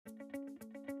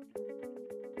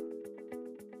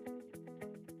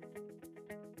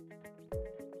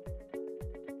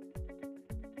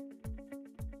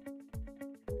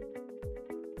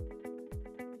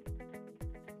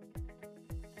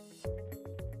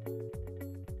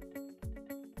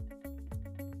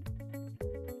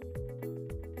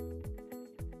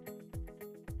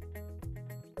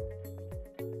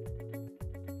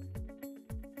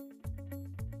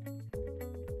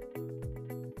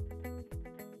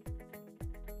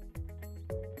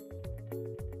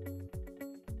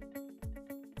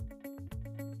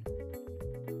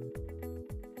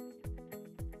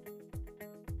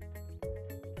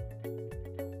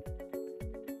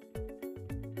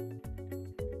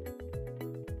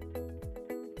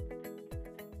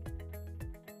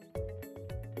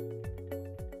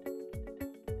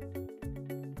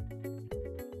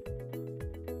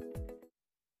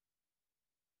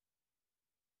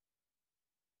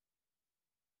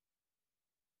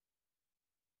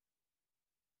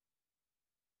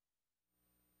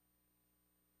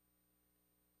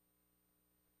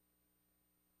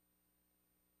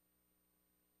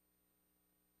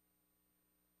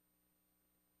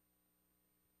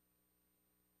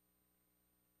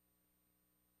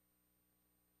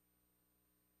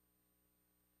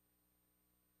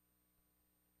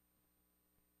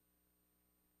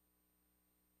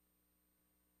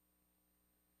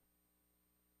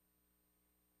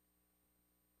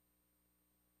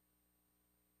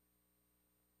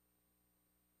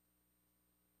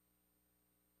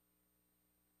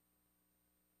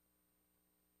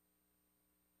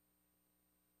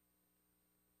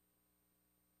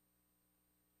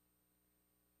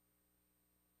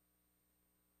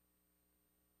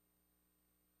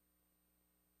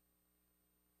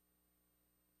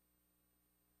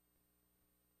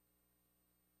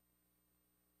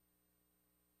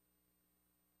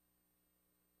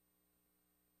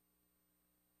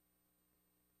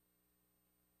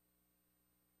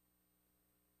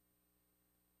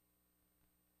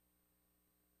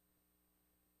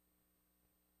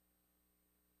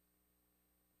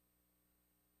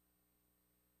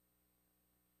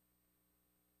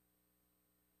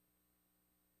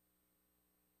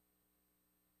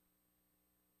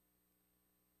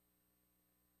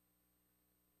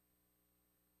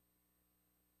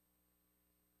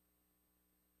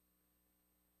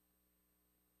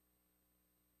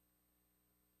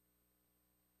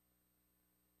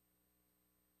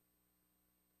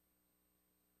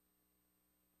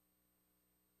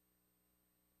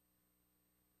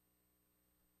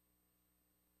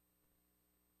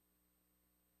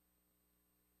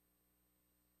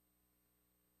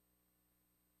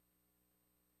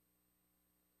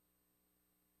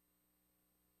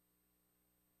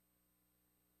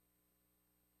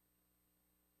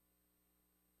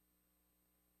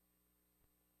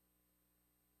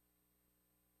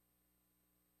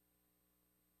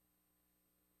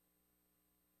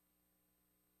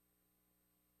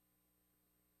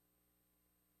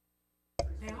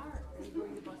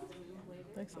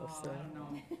So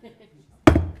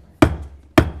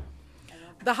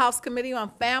the House Committee on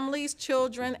Families,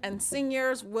 Children, and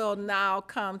Seniors will now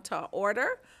come to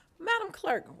order. Madam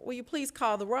Clerk, will you please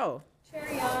call the roll?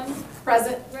 Chair Young.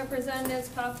 Present. Representatives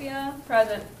Cafia.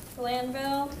 Present.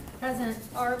 Glanville. Present.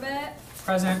 Arbet.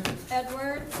 Present.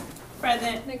 Edwards.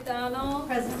 Present. McDonald.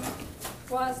 Present.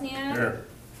 Wozniak. Here.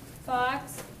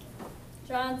 Fox.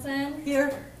 Johnson.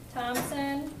 Here.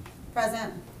 Thompson.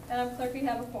 Present. Madam Clerk, you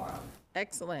have a quorum.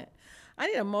 Excellent. I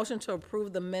need a motion to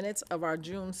approve the minutes of our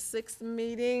June 6th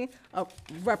meeting of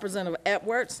Representative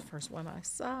Edwards, first one I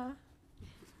saw.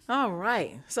 All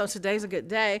right, so today's a good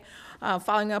day.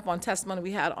 Following up on testimony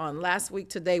we had on last week,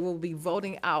 today we'll be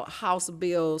voting out House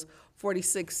Bills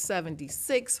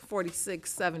 4676,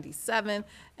 4677,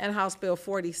 and House Bill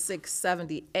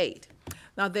 4678.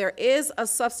 Now, there is a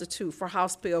substitute for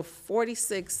House Bill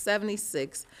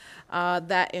 4676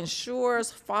 that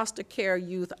ensures foster care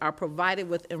youth are provided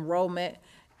with enrollment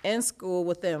in school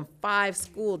within 5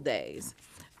 school days.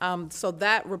 So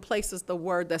that replaces the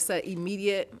word that said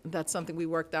immediate. That's something we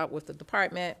worked out with the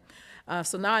department.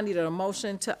 So now I needed a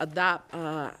motion to adopt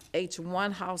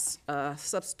H1, House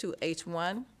substitute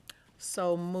H1.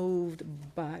 So moved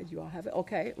by, you all have it?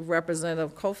 Okay,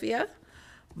 Representative Cafia.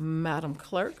 Madam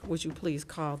Clerk, would you please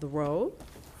call the roll?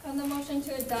 On the motion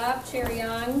to adopt, Chair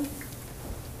Young.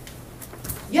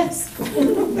 Yes.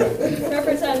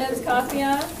 Representatives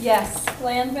Cafia. Yes.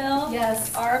 Glanville.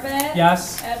 Yes. Arbet.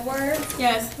 Yes. Edwards.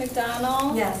 Yes.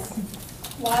 McDonald. Yes.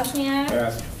 Wozniak.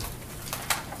 Pass.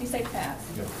 You say pass.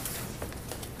 Yep.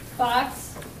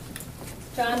 Fox.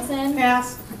 Johnson.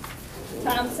 Pass.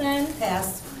 Thompson.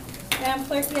 Pass. Madam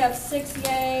Clerk, you have 6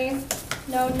 yea,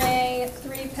 no nay,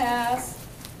 3 pass.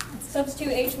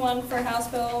 Substitute H1 for House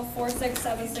Bill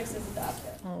 4676 is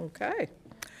adopted. Okay.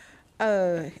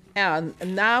 And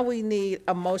now we need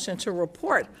a motion to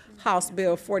report House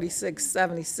Bill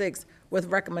 4676 with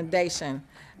recommendation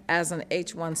as an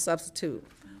H1 substitute.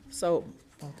 So,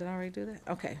 oh, did I already do that?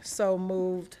 Okay, so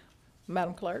moved.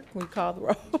 Madam Clerk, we call the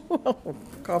roll.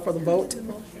 Call for the vote.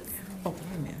 Oh, wait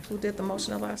a minute, who did the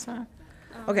motion the last time?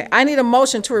 Okay, I need a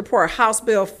motion to report House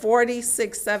Bill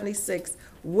 4676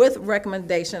 with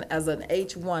recommendation as an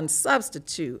H1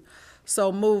 substitute.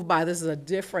 So moved by, this is a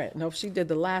different, no, she did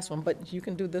the last one, but you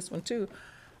can do this one too.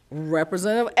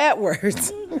 Representative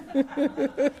Edwards.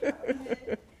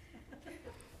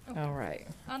 All right.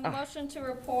 On the motion to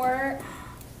report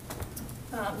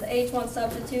the H1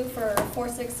 substitute for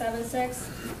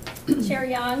 4676, Chair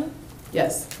Young.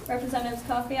 Yes. Representatives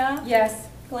Cafia. Yes.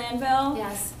 Glanville.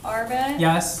 Yes. Arbet.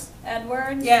 Yes.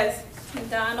 Edwards. Yes.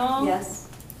 McDonald. Yes.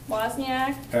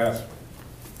 Wozniak. Pass.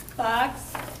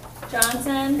 Fox.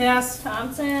 Johnson. Pass.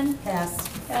 Thompson.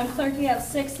 Pass. Madam Clerk, you have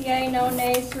 6 yea, no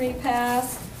nay, 3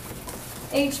 pass.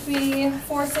 HB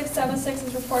 4676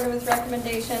 is reported with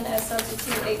recommendation as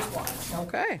substitute H1.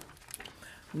 Okay.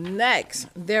 Next,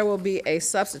 there will be a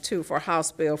substitute for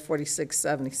House Bill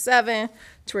 4677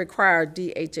 to require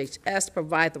DHHS to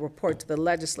provide the report to the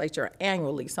legislature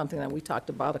annually, something that we talked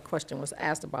about. A question was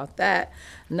asked about that.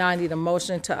 Now I need a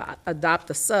motion to adopt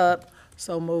the sub.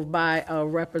 So moved by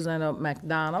Representative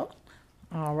McDonald.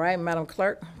 All right, Madam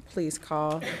Clerk, please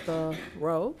call the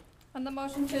roll. On the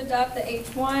motion to adopt the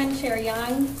H1, Chair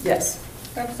Young. Yes.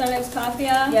 Representatives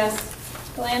Cafia. Yes.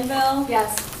 Glanville.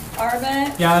 Yes.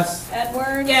 Arbet. Yes.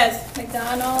 Edwards. Yes.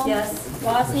 McDonald. Yes.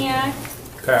 Wozniak.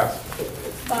 Pass.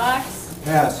 Fox.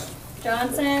 Pass.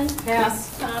 Johnson.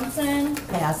 Pass. Thompson.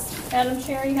 Pass. Madam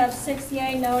Chair, you have 6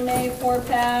 yea, no nay, 4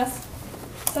 pass.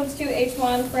 Substitute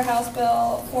H1 for House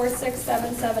Bill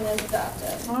 4677 is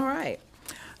adopted. All right.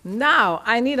 Now,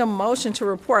 I need a motion to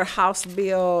report House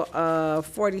Bill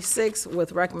 46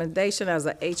 with recommendation as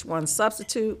a H1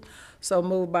 substitute. So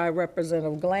moved by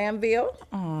Representative Glanville.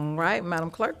 All right, Madam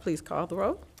Clerk, please call the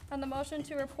roll. On the motion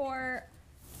to report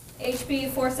HB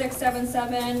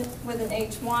 4677 with an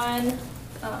H1,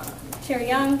 Chair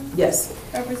Young. Yes.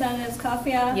 Representatives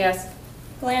Cafia. Yes.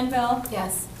 Glanville.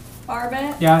 Yes.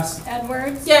 Arbet. Yes.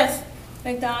 Edwards. Yes.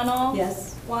 McDonald.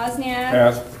 Yes. Wozniak.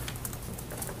 Pass.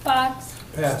 Fox.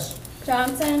 Pass.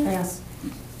 Johnson. Pass.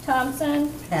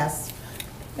 Thompson. Pass.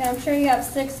 Madam Chair, you have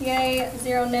 6 yea,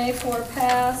 0 nay, 4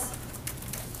 pass.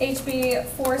 HB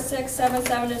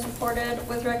 4677 is reported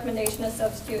with recommendation to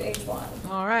substitute H1.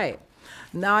 All right.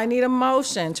 Now I need a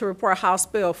motion to report House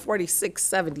Bill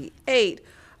 4678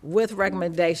 with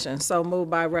recommendation. So moved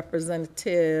by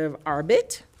Representative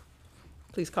Arbit.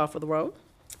 Please call for the roll.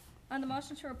 On the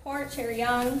motion to report, Chair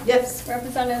Young. Yes.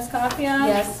 Representatives Cafia.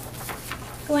 Yes.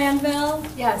 Glanville.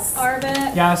 Yes.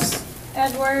 Arbet. Yes.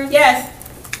 Edwards. Yes.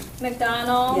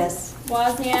 McDonald. Yes.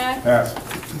 Wozniak. Pass.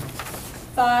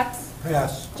 Fox.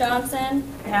 Pass. Johnson,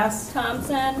 Pass.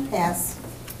 Thompson. Pass.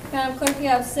 Madam Clerk, you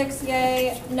have 6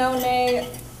 yea, no nay,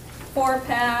 4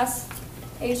 pass.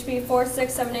 HB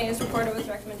 4678 is reported with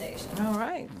recommendation. All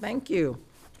right, thank you.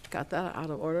 Got that out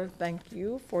of order. Thank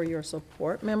you for your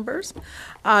support, members.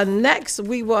 Next,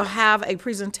 we will have a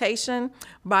presentation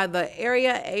by the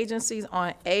Area Agencies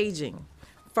on Aging.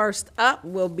 First up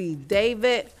will be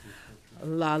David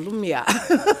LaLumia.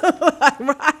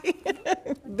 Right?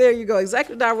 There you go,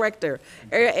 Executive Director,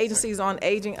 Area Agencies on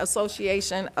Aging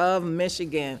Association of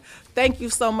Michigan. Thank you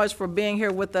so much for being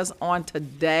here with us on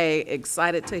today.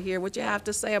 Excited to hear what you have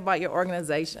to say about your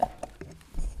organization.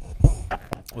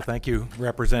 Well, thank you,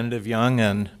 Representative Young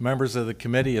and members of the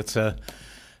committee. It's a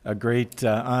great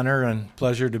honor and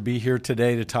pleasure to be here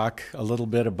today to talk a little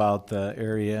bit about the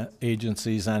Area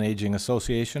Agencies on Aging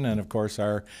Association and, of course,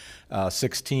 our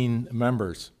 16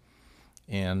 members.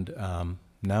 And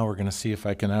now we're going to see if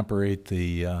I can operate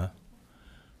the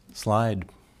slide.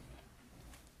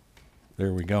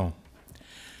 There we go.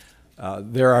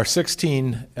 There are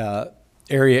 16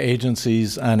 area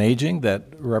agencies on aging that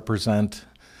represent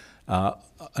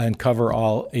and cover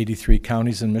all 83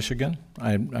 counties in Michigan.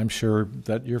 I'm sure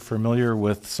that you're familiar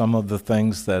with some of the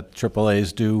things that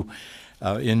AAAs do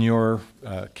in your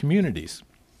communities.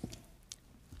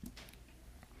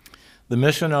 The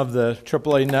mission of the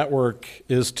AAA network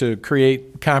is to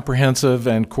create comprehensive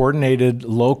and coordinated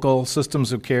local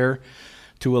systems of care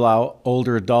to allow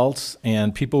older adults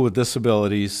and people with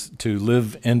disabilities to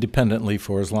live independently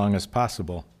for as long as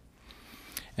possible.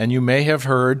 And you may have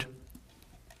heard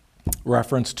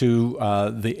reference to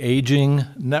the Aging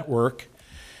Network,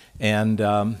 and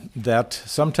that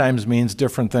sometimes means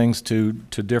different things to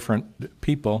different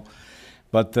people.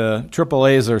 But the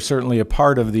AAAs are certainly a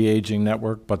part of the Aging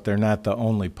Network, but they're not the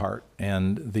only part.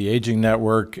 And the Aging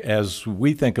Network, as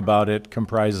we think about it,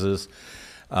 comprises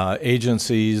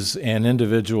agencies and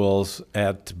individuals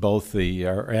at both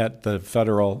the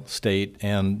federal, state,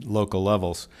 and local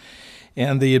levels.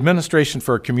 And the Administration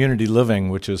for Community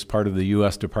Living, which is part of the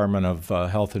U.S. Department of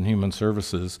Health and Human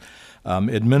Services,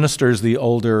 administers the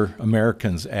Older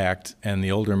Americans Act, and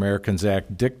the Older Americans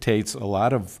Act dictates a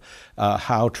lot of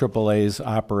how AAAs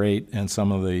operate and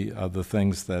some of the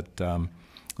things that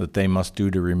they must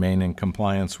do to remain in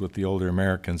compliance with the Older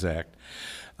Americans Act.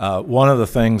 One of the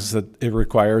things that it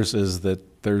requires is that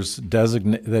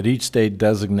that each state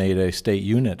designate a state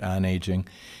unit on aging.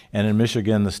 And in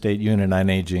Michigan, the State Unit on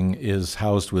Aging is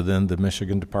housed within the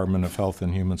Michigan Department of Health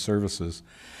and Human Services.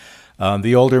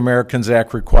 The Older Americans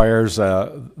Act requires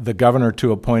the governor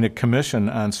to appoint a commission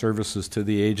on services to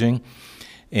the aging.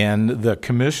 And the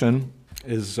commission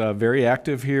is very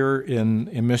active here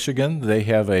in Michigan. They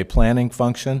have a planning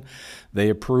function. They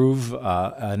approve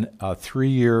a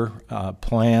 3-year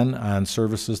plan on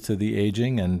services to the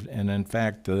aging. And in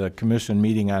fact, the commission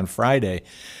meeting on Friday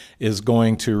is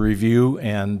going to review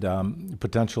and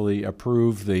potentially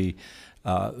approve the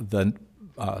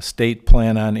state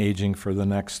plan on aging for the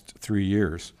next 3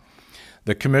 years.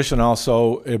 The commission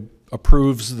also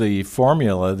approves the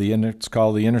formula, it's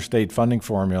called the Interstate Funding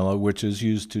Formula, which is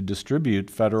used to distribute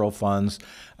federal funds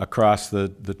across the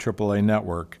AAA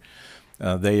network.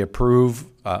 They approve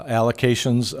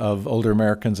allocations of Older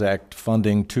Americans Act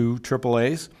funding to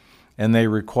AAAs, and they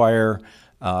require,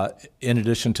 in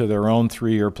addition to their own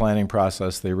 3-year planning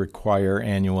process, they require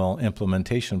annual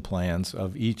implementation plans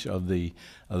of each of the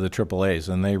AAAs,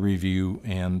 and they review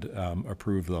and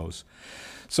approve those.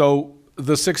 So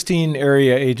the 16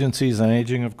 area agencies on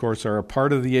aging, of course, are a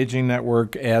part of the Aging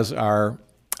Network, as are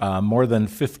more than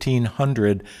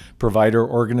 1,500 provider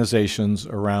organizations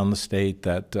around the state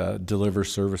that deliver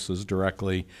services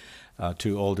directly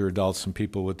to older adults and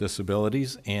people with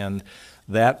disabilities. And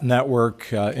that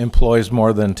network employs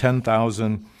more than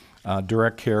 10,000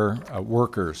 direct care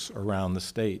workers around the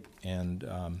state. And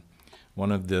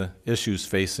one of the issues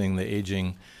facing the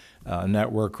aging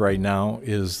network right now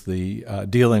is the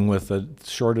dealing with the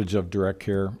shortage of direct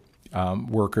care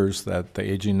workers that the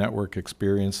Aging Network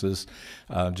experiences,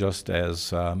 just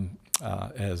as hospitals,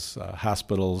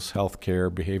 healthcare,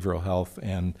 behavioral health,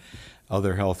 and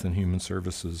other health and human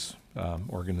services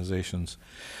organizations.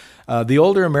 The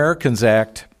Older Americans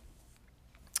Act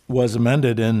was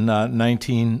amended in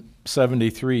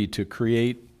 1973 to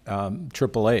create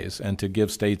AAAs and to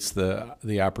give states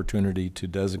the opportunity to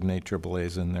designate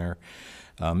AAAs in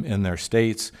their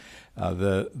states.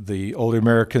 The Older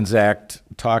Americans Act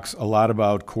talks a lot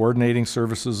about coordinating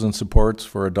services and supports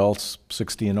for adults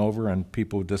 60 and over and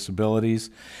people with disabilities.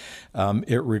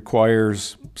 It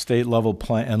requires state-level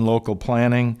and local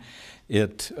planning.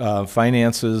 It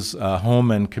finances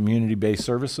home and community-based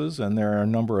services, and there are a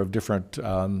number of different,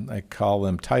 I call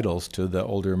them titles to the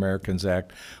Older Americans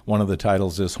Act. One of the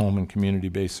titles is Home and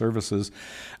Community-Based Services.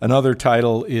 Another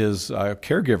title is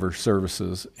Caregiver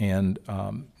Services, and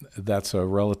that's a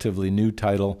relatively new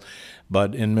title.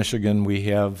 But in Michigan, we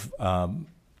have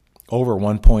over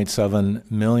 1.7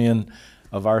 million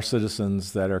of our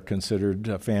citizens that are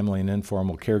considered family and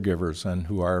informal caregivers and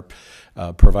who are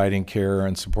providing care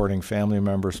and supporting family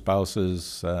members,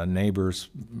 spouses, neighbors,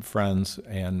 friends,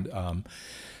 and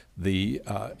the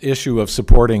issue of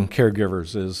supporting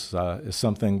caregivers is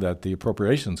something that the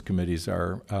appropriations committees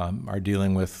are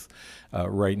dealing with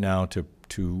right now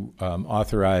to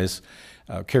authorize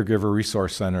caregiver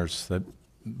resource centers that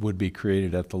would be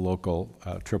created at the local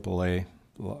AAA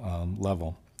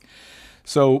level.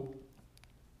 So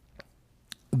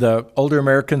the Older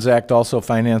Americans Act also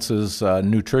finances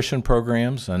nutrition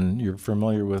programs, and you're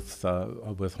familiar with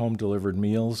home delivered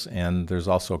meals, and there's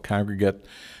also a congregate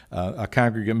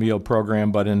meal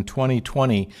program. But in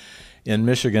 2020, in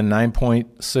Michigan,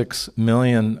 9.6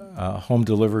 million home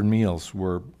delivered meals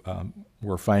were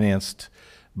financed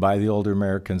by the Older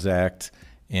Americans Act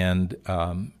and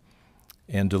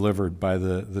delivered by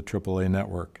the AAA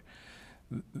network.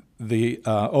 The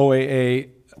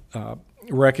OAA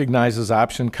recognizes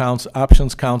options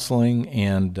counseling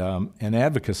and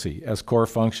advocacy as core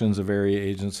functions of area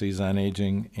agencies on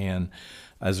aging, and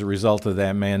as a result of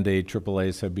that mandate,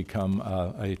 AAAs have become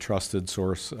a trusted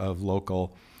source of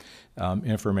local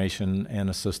information and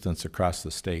assistance across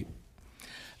the state.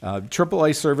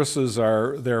 AAA services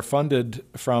they're funded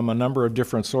from a number of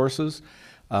different sources.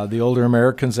 The Older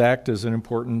Americans Act is an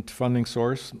important funding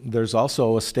source. There's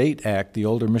also a state act, the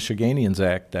Older Michiganians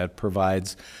Act, that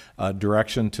provides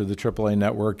direction to the AAA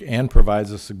network and provides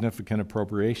a significant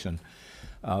appropriation.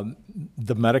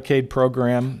 The Medicaid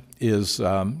program is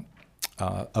a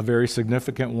very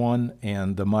significant one,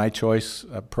 and the My Choice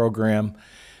program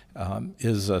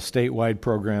is a statewide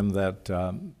program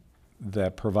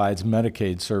that provides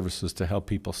Medicaid services to help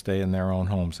people stay in their own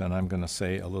homes, and I'm going to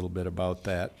say a little bit about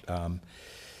that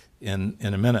in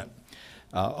a minute.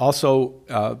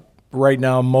 Also, right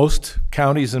now, most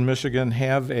counties in Michigan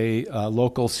have a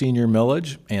local senior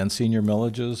millage, and senior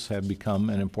millages have become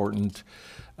an important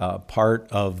part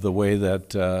of the way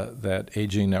that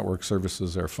aging network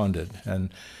services are funded.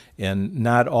 And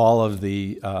not all of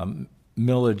the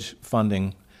millage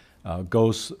funding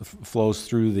flows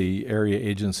through the area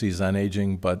agencies on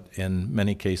aging, but in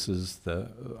many cases, the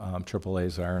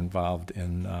AAAs are involved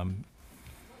in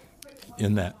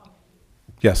that.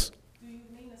 Yes? Do you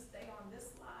mean to stay on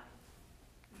this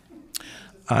slide?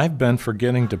 I've been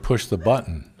forgetting to push the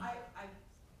button. I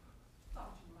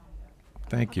thought you might have.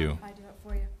 Thank you. I do it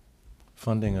for you.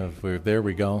 Funding of, there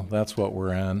we go, that's what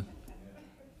we're on.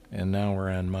 And now we're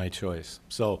on My Choice.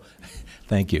 So,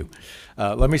 thank you.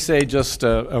 Let me say just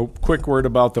a quick word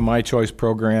about the My Choice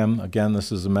program. Again,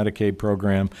 this is a Medicaid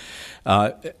program.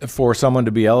 For someone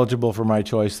to be eligible for My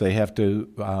Choice, they have to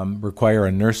require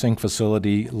a nursing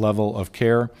facility level of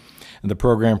care. And the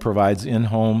program provides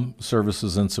in-home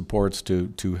services and supports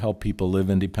to help people live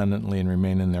independently and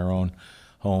remain in their own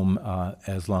home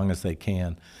as long as they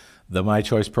can. The My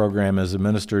Choice program is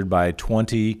administered by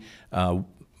 20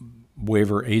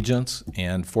 waiver agents,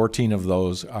 and 14 of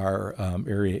those are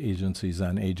area agencies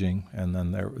on aging, and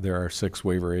then there are 6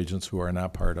 waiver agents who are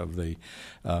not part of the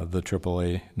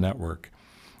AAA network.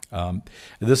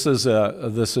 This is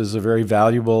a very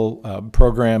valuable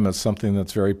program. It's something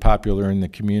that's very popular in the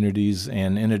communities,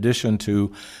 and in addition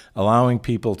to allowing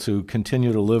people to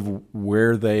continue to live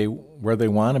where they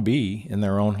want to be in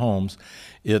their own homes,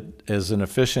 it is an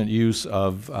efficient use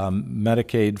of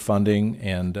Medicaid funding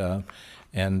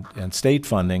and state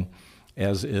funding,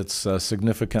 as it's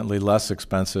significantly less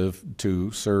expensive to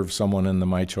serve someone in the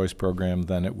My Choice program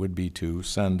than it would be to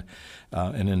send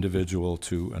an individual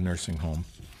to a nursing home.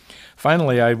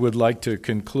 Finally, I would like to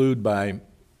conclude by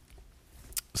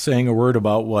saying a word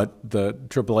about what the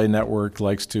AAA network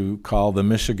likes to call the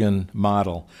Michigan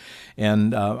model.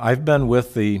 And I've been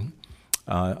with the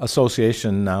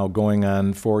association now going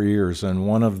on 4 years, and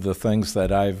one of the things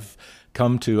that I've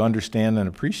come to understand and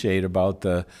appreciate about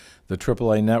the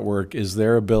AAA network is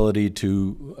their ability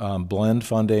to blend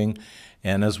funding,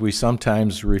 and as we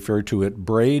sometimes refer to it,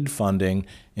 braid funding,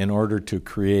 in order to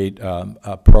create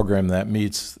a program that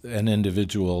meets an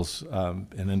individual's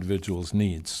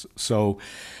needs. So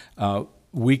the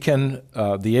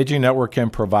Aging Network can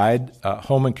provide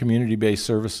home and community-based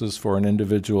services for an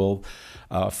individual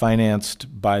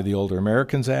financed by the Older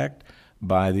Americans Act,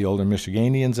 by the Older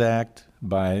Michiganians Act,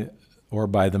 by or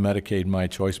by the Medicaid My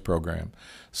Choice program.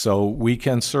 So we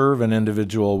can serve an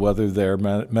individual whether they're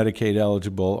Medicaid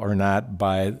eligible or not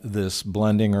by this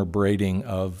blending or braiding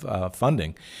of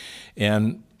funding.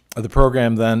 And the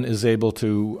program then is able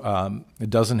to, it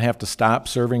doesn't have to stop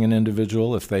serving an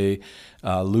individual if they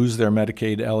lose their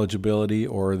Medicaid eligibility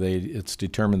or it's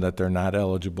determined that they're not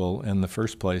eligible in the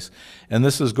first place. And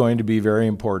this is going to be very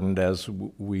important as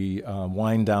we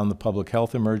wind down the public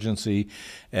health emergency,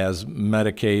 as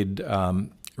Medicaid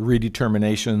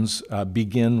redeterminations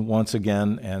begin once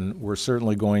again, and we're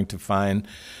certainly going to find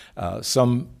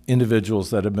some individuals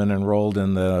that have been enrolled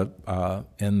in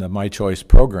the My Choice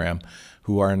program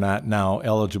who are not now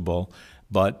eligible,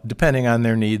 but depending on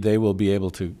their need, they will be able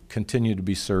to continue to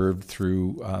be served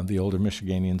through the Older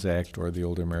Michiganians Act or the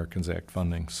Older Americans Act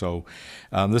funding. So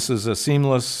this is a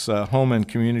seamless home and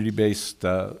community-based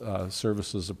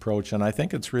services approach, and I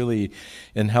think it's really,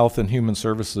 in health and human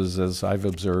services, as I've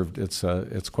observed,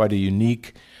 it's quite a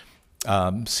unique,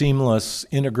 seamless,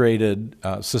 integrated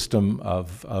system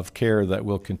of care that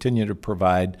will continue to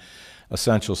provide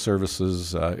essential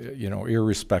services,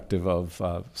 irrespective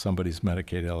of somebody's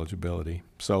Medicaid eligibility.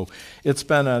 So it's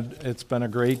been a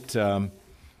great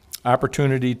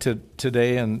opportunity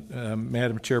today, and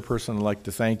Madam Chairperson, I'd like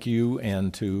to thank you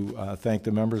and to thank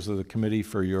the members of the committee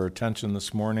for your attention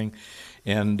this morning.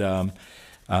 And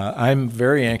I'm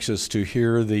very anxious to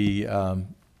hear the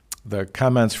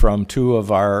comments from two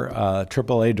of our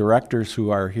AAA directors who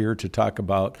are here to talk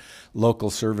about local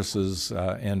services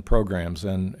and programs.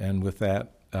 And with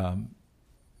that,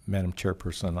 Madam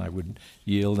Chairperson, I would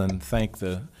yield and thank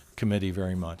the committee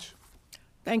very much.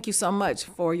 Thank you so much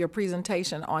for your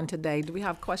presentation on today. Do we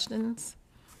have questions?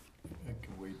 I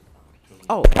can wait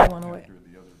Oh, I want to wait. till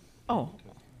the other. Oh.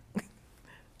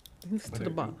 To the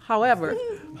bottom. However,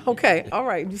 okay, all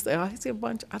right. You say, I see a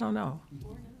bunch. I don't know.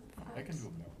 I can do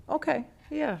them now. Okay,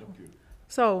 yeah.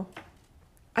 So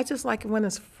I just like it when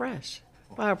it's fresh.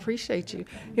 But I appreciate you.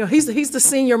 You know, he's the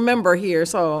senior member here,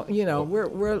 so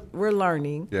we're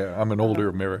learning. Yeah, I'm an older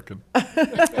American.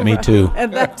 Me too.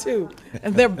 And that too.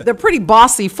 And they're pretty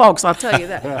bossy folks, I'll tell you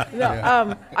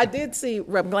that. I did see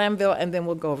Rep. Glanville, and then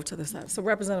we'll go over to the side. So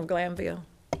Representative Glanville.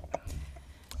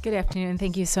 Good afternoon.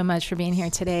 Thank you so much for being here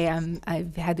today.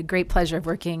 I've had the great pleasure of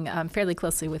working fairly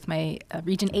closely with my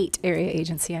Region 8 area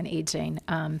agency on aging.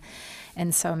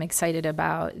 And so I'm excited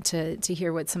to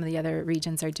hear what some of the other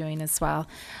regions are doing as well.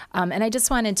 And I just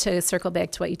wanted to circle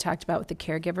back to what you talked about with the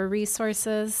caregiver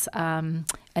resources and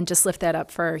just lift that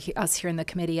up for us here in the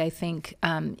committee. I think,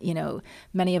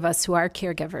 many of us who are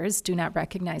caregivers do not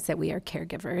recognize that we are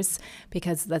caregivers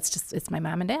because it's my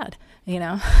mom and dad,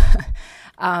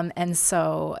 And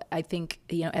so I think,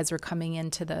 as we're coming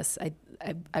into this,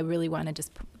 I really want to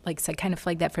just, like I said, kind of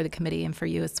flag that for the committee and for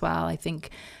you as well. I think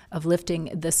of lifting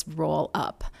this role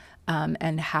up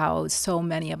and how so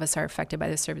many of us are affected by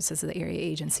the services of the area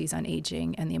agencies on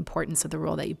aging and the importance of the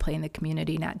role that you play in the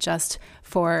community, not just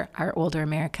for our older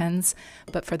Americans,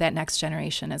 but for that next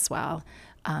generation as well.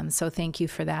 So thank you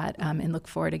for that, and look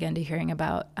forward again to hearing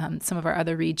about some of our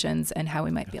other regions and how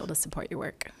we might be able to support your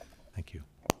work. Thank you.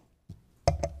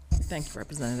 Thank you,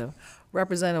 Representative.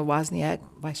 Representative Wozniak,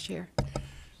 Vice Chair.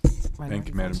 Thank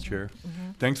you, Madam Chair.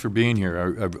 Thanks for being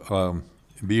here.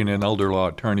 Being an elder law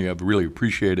attorney, I've really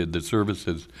appreciated the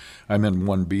services. I'm in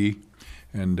 1B,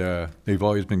 and they've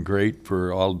always been great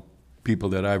for all people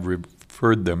that I've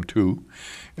referred them to.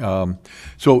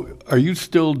 So are you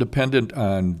still dependent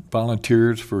on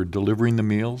volunteers for delivering the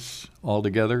meals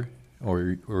altogether?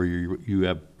 Or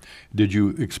did you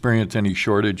experience any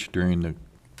shortage during the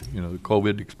the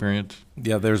COVID experience?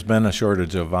 Yeah, there's been a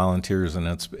shortage of volunteers, and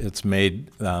it's made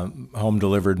home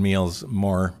delivered meals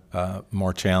more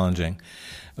challenging.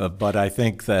 But I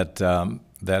think that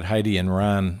that Heidi and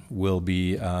Ron will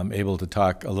be able to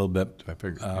talk a little bit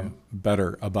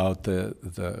better about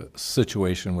the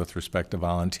situation with respect to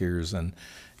volunteers and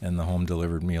the home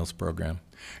delivered meals program.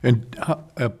 And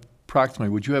approximately,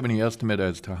 would you have any estimate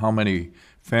as to how many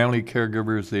family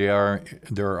caregivers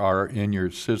there are in your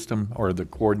system or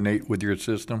that coordinate with your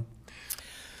system?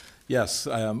 Yes,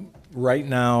 right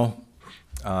now,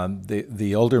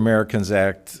 the Older Americans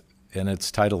Act and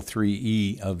it's Title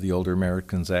IIIe of the Older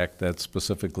Americans Act that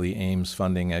specifically aims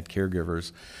funding at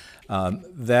caregivers.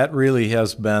 That really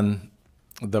has been,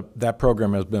 that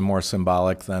program has been more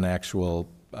symbolic than actually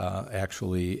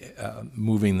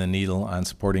moving the needle on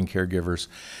supporting caregivers.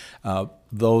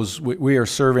 We are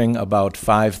serving about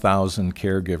 5,000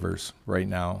 caregivers right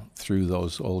now through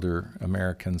those Older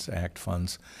Americans Act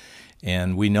funds.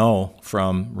 And we know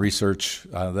from research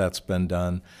that's been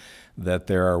done that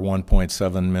there are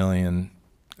 1.7 million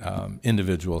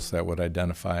individuals that would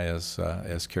identify as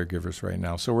caregivers right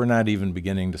now. So we're not even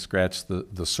beginning to scratch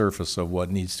the surface of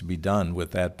what needs to be done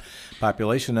with that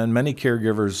population. And many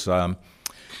caregivers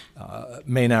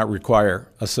may not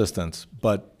require assistance,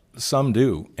 but some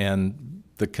do. And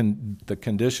the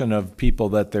condition of people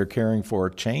that they're caring for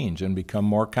change and become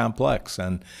more complex,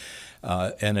 and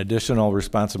additional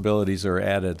responsibilities are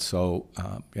added. So,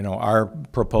 our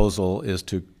proposal is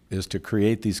to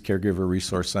create these caregiver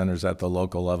resource centers at the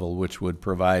local level, which would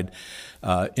provide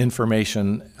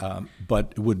information,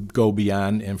 but would go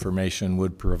beyond information,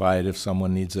 would provide, if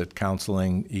someone needs it,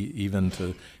 counseling, even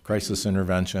to crisis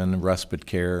intervention, respite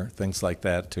care, things like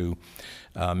that, to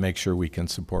make sure we can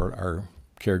support our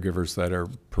caregivers that are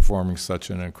performing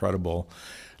such an incredible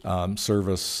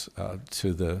service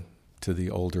to the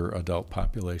older adult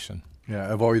population.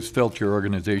 Yeah, I've always felt your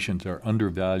organizations are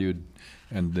undervalued,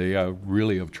 and they are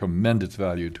really of tremendous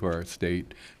value to our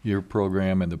state. Your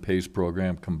program and the PACE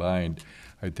program combined,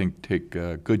 I think, take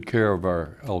good care of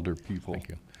our elder people. Thank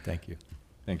you. Thank you.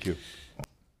 Thank you.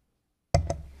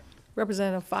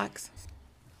 Representative Fox.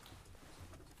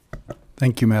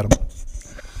 Thank you, Madam.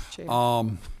 Chair.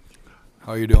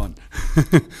 How you doing?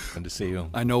 Good to see you.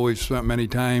 I know we've spent many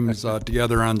times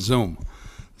together on Zoom,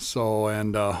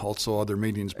 and also other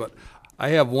meetings, but I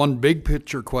have one big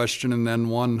picture question and then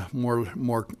one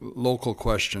more local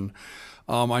question.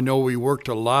 I know we worked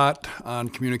a lot on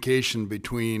communication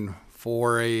between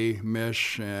 4A,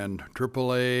 MISH, and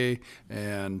AAA,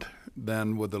 and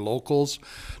then with the locals.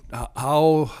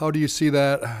 How do you see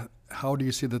that? How do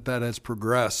you see that has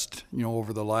progressed,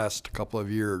 over the last couple of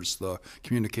years, the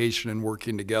communication and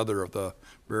working together of the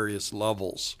various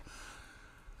levels?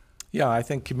 Yeah, I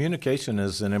think communication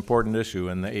is an important issue,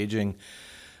 and the aging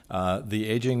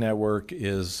network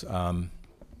is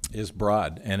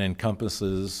broad and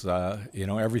encompasses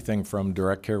everything from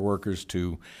direct care workers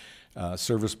to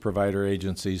service provider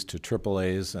agencies to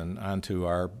AAAs and onto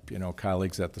our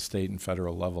colleagues at the state and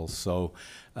federal levels. So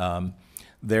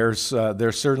there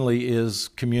certainly is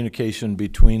communication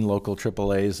between local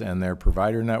AAAs and their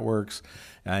provider networks.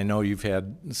 I know you've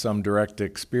had some direct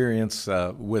experience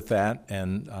with that,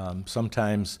 and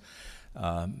sometimes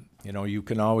you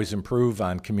can always improve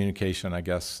on communication, I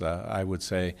guess I would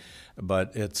say,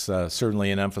 but it's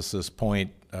certainly an emphasis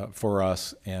point for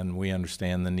us, and we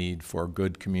understand the need for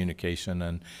good communication.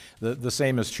 And the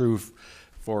same is true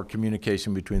for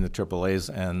communication between the AAAs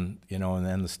and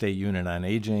then the State Unit on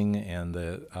Aging and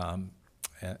the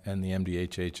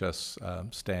MDHHS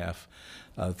staff.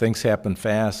 Things happen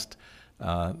fast.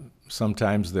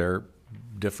 Sometimes they're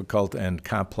difficult and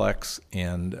complex,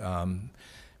 and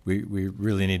we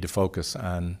really need to focus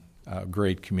on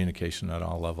great communication at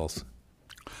all levels.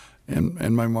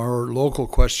 And my more local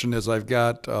question is, I've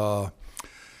got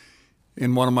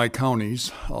in one of my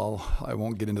counties, I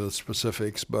won't get into the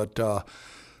specifics, but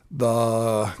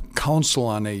the Council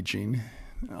on Aging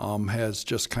has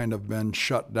just kind of been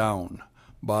shut down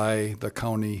by the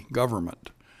county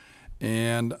government.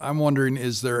 And I'm wondering,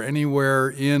 is there anywhere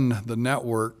in the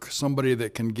network somebody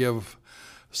that can give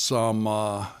some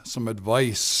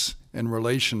advice in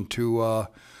relation to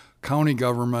county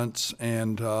governments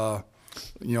and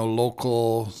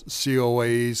local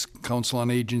COAs, Council on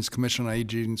Aging's, Commission on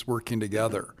Aging's working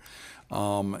together?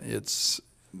 I'm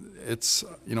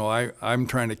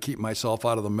trying to keep myself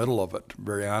out of the middle of it,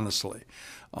 very honestly.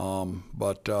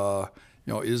 But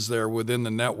is there within the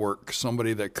network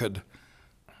somebody that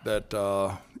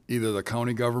either the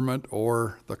county government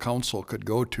or the council could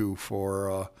go to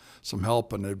for some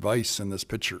help and advice in this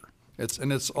picture?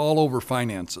 It's all over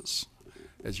finances,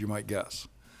 as you might guess.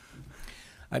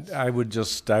 I would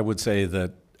say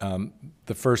that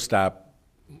the first stop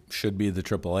should be the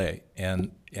AAA,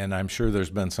 and I'm sure there's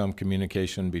been some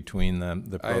communication between the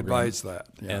program I advise that,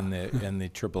 yeah. and the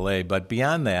AAA. But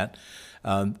beyond that,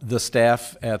 the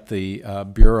staff at the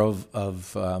Bureau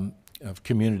of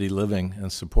Community Living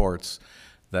and Supports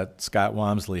that Scott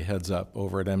Wamsley heads up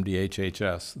over at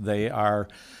MDHHS,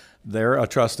 they're a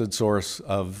trusted source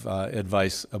of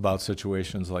advice about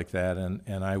situations like that,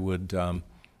 and I would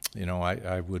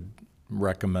I would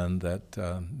recommend that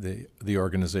the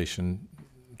organization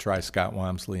try Scott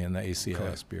Wamsley and the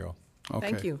ACLS Bureau.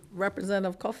 Okay. Thank you.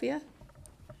 Representative Kofia?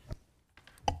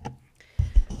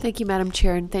 Thank you, Madam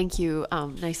Chair, and thank you.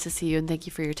 Nice to see you, and thank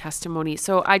you for your testimony.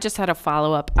 So I just had a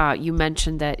follow-up. You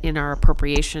mentioned that in our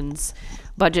appropriations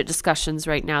budget discussions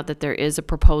right now that there is a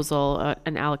proposal,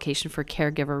 an allocation for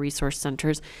caregiver resource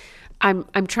centers.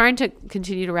 I'm trying to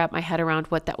continue to wrap my head around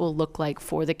what that will look like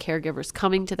for the caregivers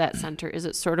coming to that center. Is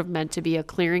it sort of meant to be a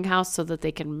clearinghouse so that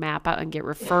they can map out and get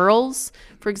referrals,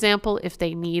 for example, if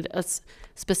they need a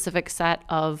specific set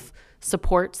of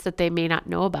supports that they may not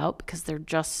know about because they're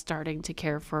just starting to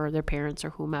care for their parents or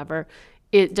whomever?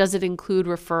 Does it include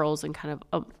referrals and kind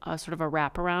of a sort of a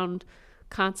wraparound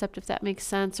concept, if that makes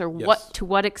sense? Or to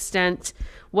what extent,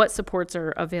 what supports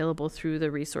are available through the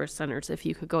resource centers, if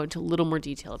you could go into a little more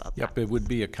detail about that? Yep, it would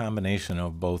be a combination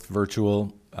of both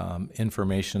virtual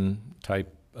information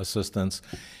type assistance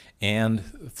and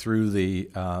through the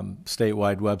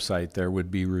statewide website. There would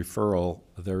be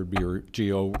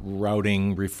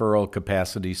geo-routing referral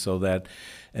capacity so that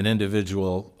an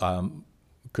individual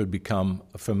could become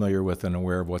familiar with and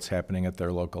aware of what's happening at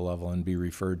their local level and be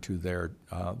referred to their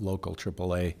local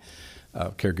AAA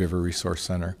caregiver resource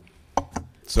center.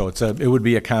 So it would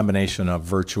be a combination of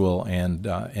virtual and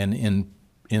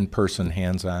in-person,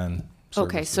 hands-on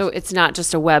services. Okay, so it's not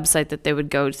just a website that they would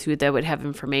go to that would have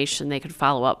information they could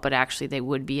follow up, but actually they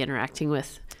would be interacting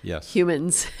with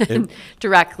humans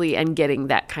directly and getting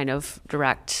that kind of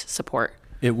direct support.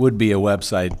 It would be a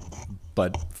website,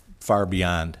 but far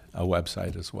beyond a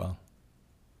website as well.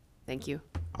 Thank you.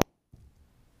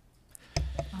 All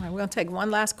right, we're going to take one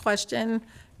last question,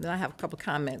 then I have a couple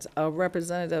comments.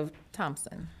 Representative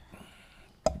Thompson.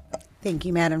 Thank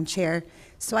you, Madam Chair.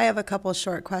 So I have a couple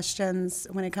short questions.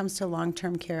 When it comes to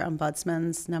long-term care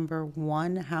ombudsmans, number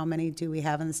one, how many do we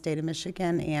have in the state of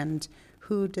Michigan, and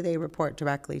who do they report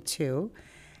directly to?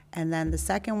 And then the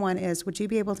second one is, would you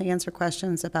be able to answer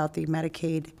questions about the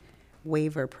Medicaid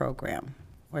waiver program?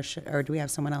 Or do we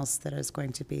have someone else that is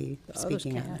going to be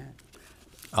speaking on that?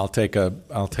 I'll take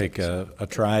a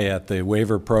try at the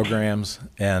waiver programs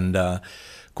and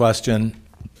question.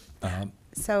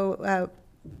 So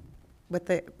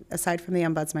aside from the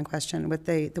ombudsman question, with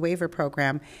the waiver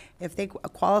program, if they're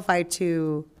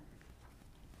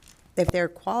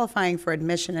qualifying for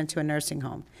admission into a nursing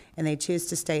home and they choose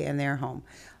to stay in their home,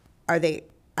 are they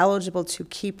eligible to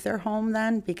keep their home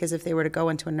then? Because if they were to go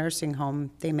into a nursing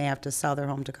home, they may have to sell their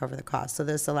home to cover the cost. So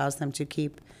this allows them to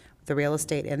keep the real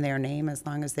estate in their name as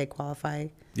long as they qualify?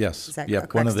 Yes. Is that a Yep.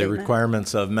 correct One of the statement?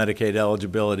 requirements of Medicaid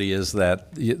eligibility is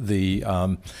that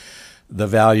the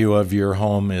value of your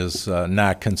home is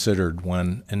not considered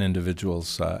when an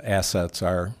individual's assets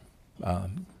are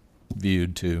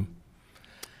viewed to.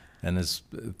 And as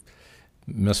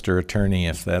Mr. Attorney,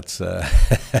 if that's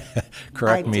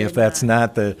correct me if that's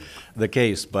not the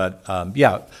case, but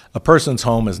yeah, a person's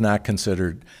home is not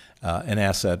considered an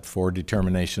asset for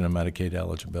determination of Medicaid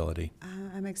eligibility.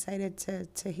 I'm excited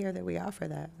to hear that we offer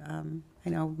that. I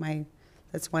know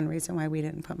that's one reason why we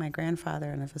didn't put my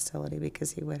grandfather in a facility,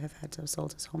 because he would have had to have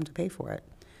sold his home to pay for it.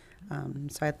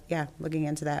 Looking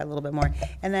into that a little bit more.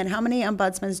 And then how many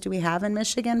ombudsmans do we have in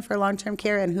Michigan for long-term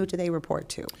care, and who do they report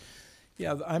to?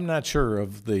 Yeah, I'm not sure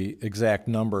of the exact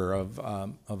number of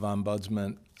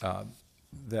ombudsmen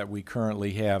that we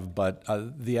currently have, but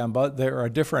there are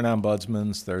different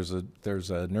ombudsmans. There's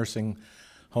a nursing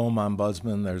home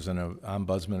ombudsman. There's an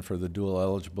ombudsman for the dual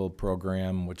eligible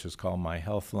program, which is called My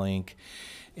Health Link,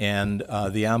 and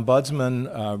the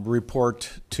ombudsman report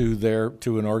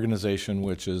to an organization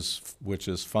which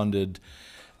is funded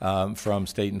from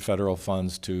state and federal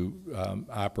funds to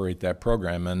operate that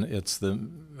program, and it's the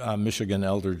Michigan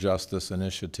Elder Justice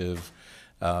Initiative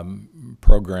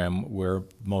program where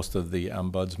most of the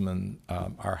ombudsmen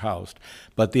are housed.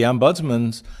 But the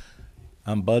ombudsmen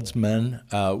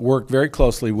work very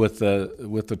closely with the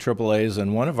AAAs,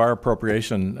 and one of our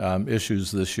appropriation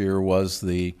issues this year was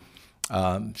the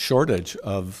shortage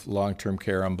of long-term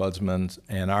care ombudsmen,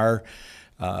 and our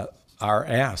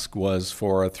ask was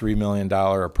for a $3 million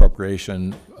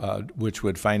appropriation, which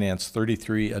would finance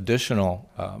 33 additional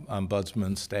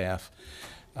ombudsman staff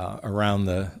around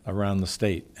the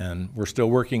state. And we're still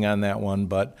working on that one,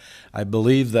 but I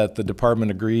believe that the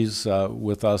department agrees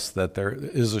with us that there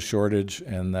is a shortage,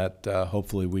 and that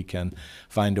hopefully we can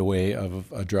find a way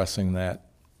of addressing that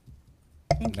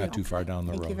not too far down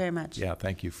the road. Thank you very much. Yeah,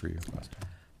 thank you for your question.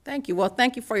 Thank you. Well,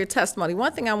 thank you for your testimony.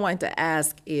 One thing I wanted to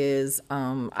ask is,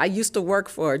 I used to work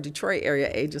for a Detroit Area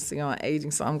Agency on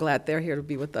Aging, so I'm glad they're here to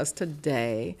be with us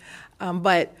today.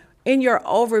 But in your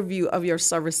overview of your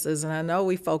services, and I know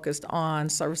we focused on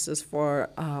services for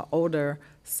older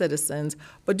citizens,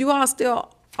 but do you all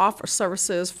still offer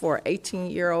services for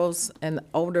 18-year-olds and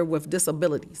older with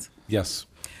disabilities? Yes.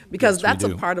 because Yes, we that's a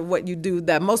do. part of what you do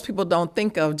that most people don't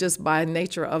think of just by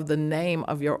nature of the name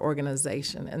of your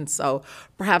organization. And so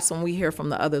perhaps when we hear from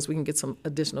the others, we can get some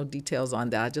additional details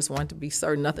on that. I just want to be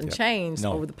certain nothing changed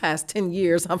No. over the past 10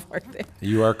 years I've worked there.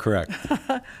 You are correct.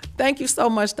 Thank you so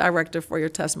much, Director, for your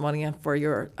testimony and for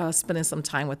your spending some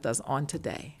time with us on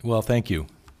today. Well, thank you.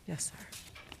 Yes,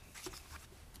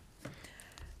 sir.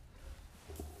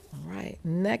 All right,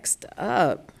 next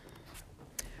up,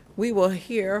 we will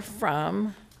hear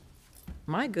from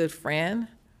my good friend.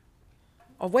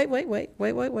 Oh, wait.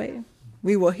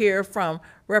 We will hear from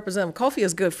Representative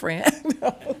Kofi's good friend.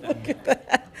 Look at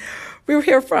that. We will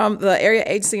hear from the Area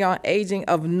Agency on Aging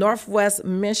of Northwest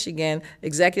Michigan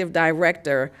Executive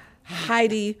Director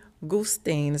Heidi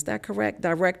Gustine. Is that correct?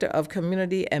 Director of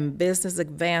Community and Business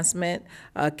Advancement,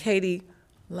 Katie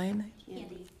Landon?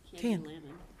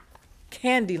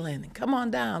 Candy Landon. Come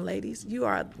on down, ladies. You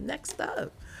are next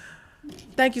up.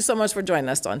 Thank you so much for joining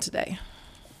us on today.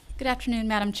 Good afternoon,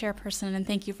 Madam Chairperson, and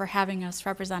thank you for having us,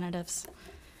 representatives.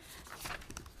 Are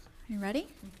you ready?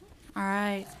 All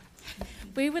right.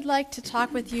 We would like to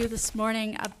talk with you this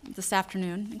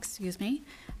afternoon,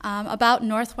 about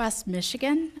Northwest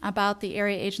Michigan, about the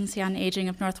Area Agency on Aging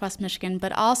of Northwest Michigan,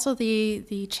 but also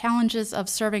the challenges of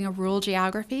serving a rural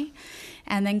geography,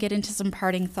 and then get into some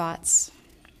parting thoughts.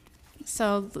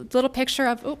 So, little picture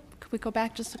of, could we go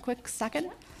back just a quick second?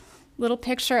 Little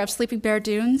picture of Sleeping Bear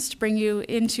Dunes to bring you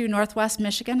into Northwest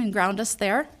Michigan and ground us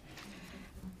there.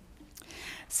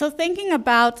 So thinking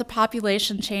about the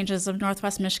population changes of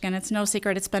Northwest Michigan, it's no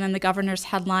secret it's been in the governor's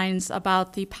headlines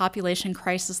about the population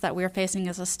crisis that we're facing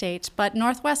as a state. But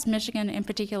Northwest Michigan in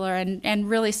particular, and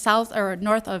really south or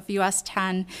north of US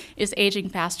 10, is aging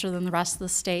faster than the rest of the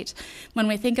state. When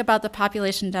we think about the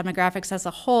population demographics as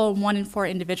a whole, 1 in 4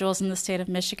 individuals in the state of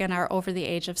Michigan are over the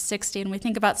age of 60. And we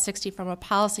think about 60 from a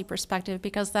policy perspective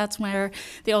because that's where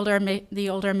the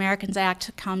Older Americans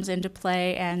Act comes into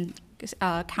play and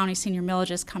county senior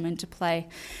millages come into play.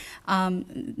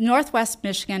 Northwest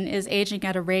Michigan is aging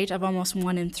at a rate of almost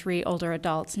 1 in 3 older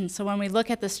adults. And so when we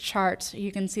look at this chart,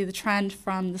 you can see the trend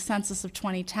from the census of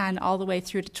 2010 all the way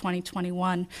through to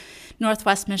 2021.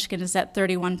 Northwest Michigan is at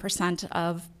 31%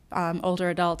 of older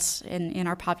adults in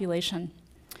our population.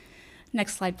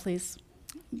 Next slide, please.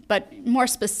 But more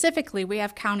specifically, we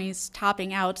have counties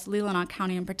topping out, Leelanau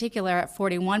County in particular, at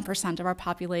 41% of our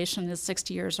population is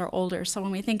 60 years or older. So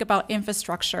when we think about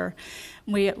infrastructure,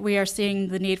 we are seeing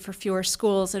the need for fewer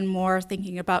schools and more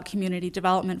thinking about community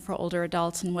development for older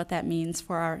adults and what that means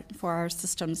for our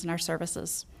systems and our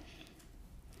services.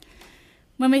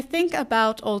 When we think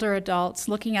about older adults,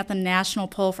 looking at the national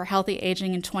poll for healthy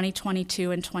aging in 2022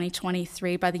 and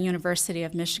 2023 by the University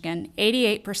of Michigan,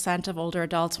 88% of older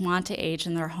adults want to age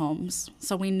in their homes.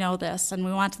 So we know this, and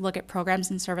we want to look at programs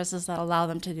and services that allow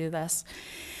them to do this.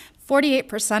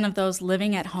 48% of those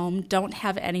living at home don't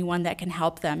have anyone that can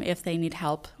help them if they need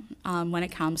help when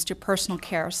it comes to personal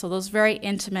care. So those very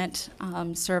intimate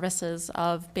services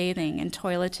of bathing and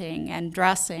toileting and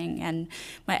dressing, and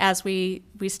as we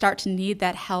start to need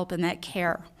that help and that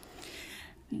care.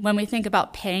 When we think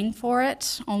about paying for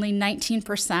it, only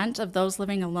 19% of those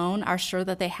living alone are sure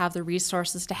that they have the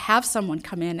resources to have someone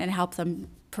come in and help them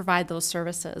provide those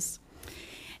services.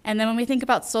 And then when we think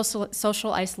about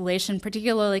social isolation,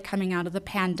 particularly coming out of the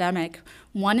pandemic,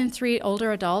 1 in 3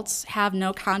 older adults have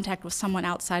no contact with someone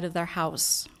outside of their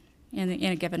house in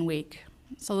a given week.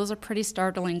 So those are pretty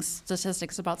startling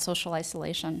statistics about social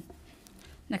isolation.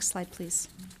 Next slide, please.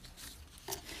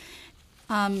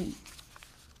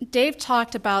 Dave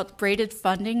talked about braided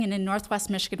funding, and in Northwest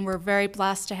Michigan, we're very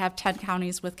blessed to have 10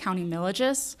 counties with county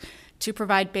millages to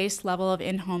provide base level of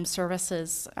in-home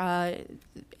services,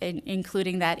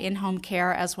 including that in-home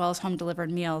care as well as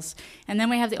home-delivered meals. And then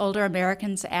we have the Older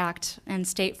Americans Act and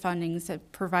state fundings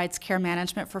that provides care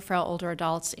management for frail older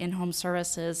adults, in-home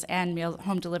services, and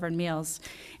home-delivered meals.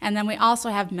 And then we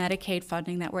also have Medicaid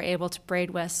funding that we're able to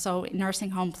braid with, so nursing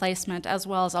home placement as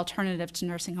well as alternative to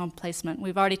nursing home placement.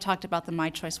 We've already talked about the My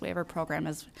Choice Waiver program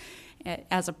as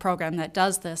a program that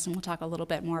does this, and we'll talk a little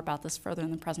bit more about this further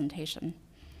in the presentation.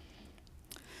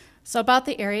 So about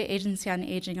the Area Agency on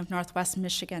Aging of Northwest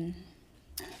Michigan.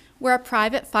 We're a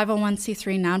private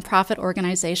 501c3 nonprofit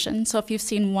organization, so if you've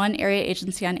seen one Area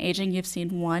Agency on Aging, you've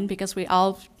seen one, because we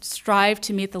all strive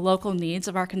to meet the local needs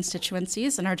of our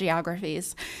constituencies and our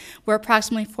geographies. We're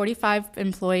approximately 45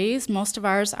 employees. Most of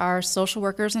ours are social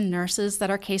workers and nurses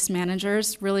that are case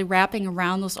managers, really wrapping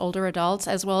around those older adults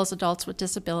as well as adults with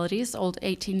disabilities,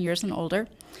 18 years and older.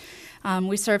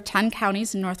 We serve 10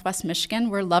 counties in Northwest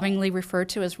Michigan. We're lovingly referred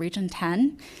to as Region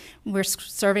 10. We're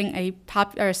serving a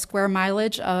square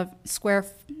mileage of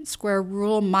square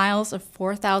rural miles of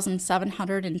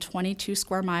 4,722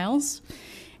 square miles.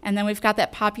 And then we've got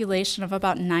that population of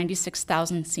about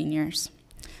 96,000 seniors.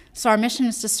 So our mission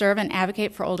is to serve and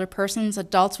advocate for older persons,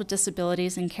 adults with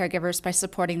disabilities, and caregivers by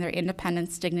supporting their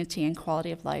independence, dignity, and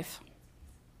quality of life.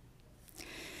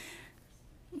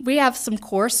 We have some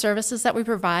core services that we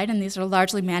provide, and these are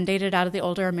largely mandated out of the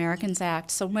Older Americans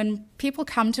Act. So when people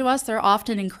come to us, they're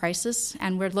often in crisis,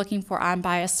 and we're looking for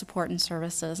unbiased support and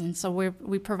services. And so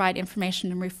we provide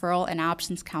information and referral and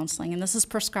options counseling, and this is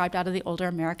prescribed out of the Older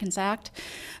Americans Act.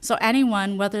 So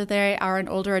anyone, whether they are an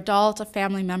older adult, a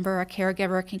family member, a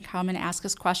caregiver, can come and ask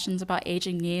us questions about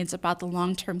aging needs, about the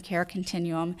long-term care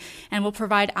continuum, and we'll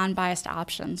provide unbiased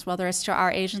options, whether it's to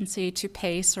our agency, to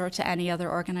PACE, or to any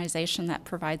other organization that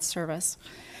provides service.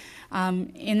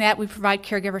 In that, we provide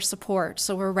caregiver support.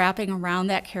 So we're wrapping around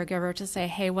that caregiver to say,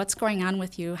 hey, what's going on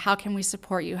with you? How can we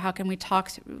support you? How can we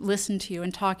listen to you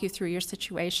and talk you through your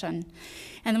situation?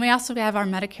 And then we also have our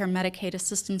Medicare Medicaid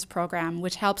assistance program,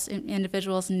 which helps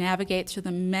individuals navigate through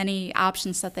the many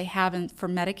options that they have for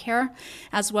Medicare,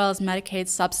 as well as Medicaid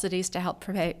subsidies to help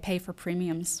pay for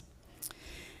premiums.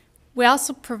 We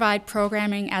also provide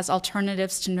programming as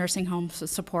alternatives to nursing home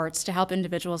supports to help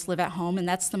individuals live at home, and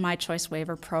that's the My Choice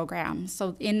Waiver program.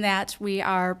 So in that, we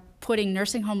are putting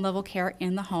nursing home level care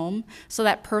in the home, so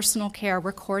that personal care,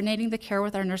 we're coordinating the care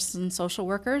with our nurses and social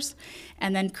workers,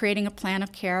 and then creating a plan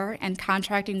of care and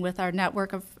contracting with our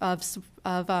network of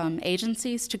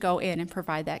agencies to go in and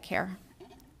provide that care.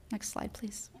 Next slide,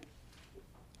 please.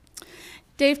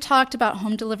 Dave talked about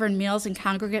home-delivered meals and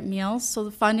congregate meals. So the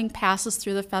funding passes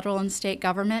through the federal and state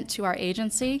government to our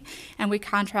agency, and we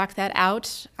contract that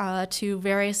out to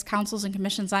various councils and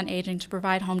commissions on aging to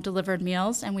provide home-delivered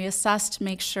meals, and we assess to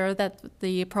make sure that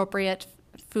the appropriate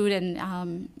food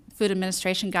and food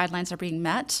administration guidelines are being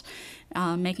met,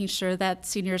 making sure that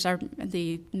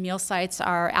the meal sites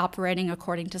are operating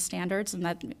according to standards, and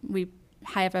that we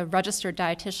have a registered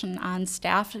dietitian on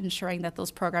staff ensuring that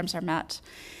those programs are met.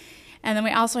 And then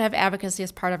we also have advocacy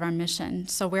as part of our mission.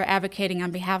 So we're advocating on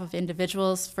behalf of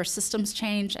individuals for systems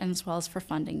change and as well as for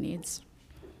funding needs.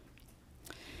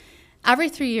 Every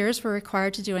 3 years, we're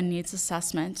required to do a needs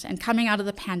assessment. And coming out of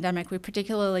the pandemic, we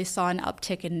particularly saw an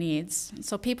uptick in needs.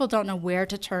 So people don't know where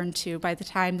to turn to by the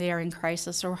time they are in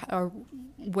crisis or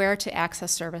where to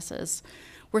access services.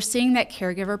 We're seeing that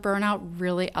caregiver burnout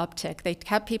really uptick. They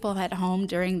kept people at home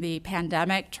during the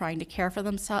pandemic trying to care for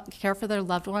their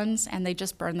loved ones, and they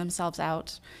just burned themselves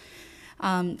out.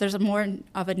 There's more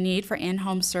of a need for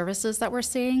in-home services that we're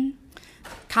seeing,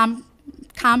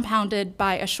 compounded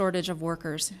by a shortage of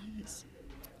workers.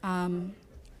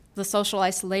 The social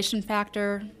isolation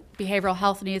factor, behavioral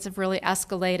health needs have really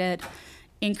escalated,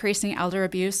 increasing elder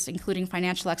abuse, including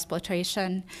financial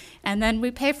exploitation. And then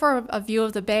we pay for a view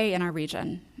of the Bay in our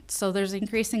region. So there's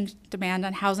increasing demand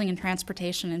on housing and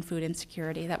transportation and food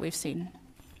insecurity that we've seen.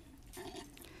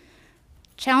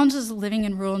 Challenges of living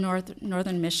in rural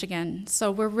northern Michigan.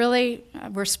 So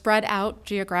we're spread out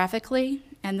geographically,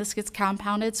 and this gets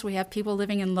compounded. So we have people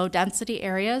living in low density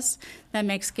areas that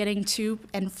makes getting to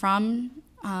and from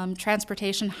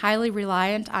transportation highly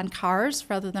reliant on cars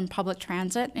rather than public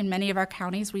transit. In many of our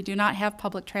counties, we do not have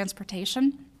public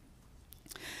transportation.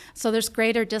 So there's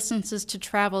greater distances to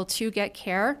travel to get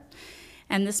care,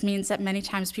 and this means that many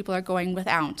times people are going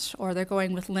without, or they're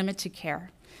going with limited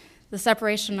care. The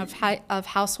separation of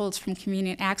households from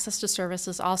convenient access to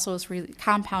services also is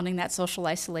compounding that social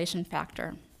isolation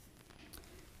factor.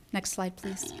 Next slide,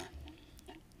 please.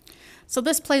 So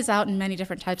this plays out in many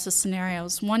different types of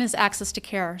scenarios. One is access to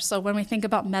care. So when we think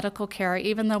about medical care,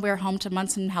 even though we're home to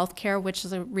Munson Healthcare, which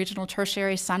is a regional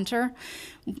tertiary center,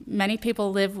 many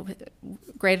people live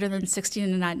greater than 60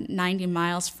 to 90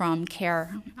 miles from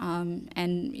care.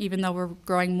 And even though we're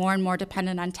growing more and more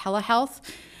dependent on telehealth,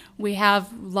 we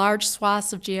have large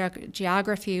swaths of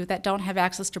geography that don't have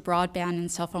access to broadband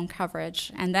and cell phone coverage.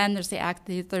 And then there's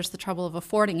the trouble of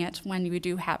affording it when we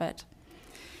do have it.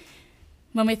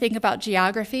 When we think about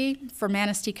geography, for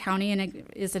Manistee County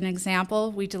is an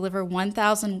example, we deliver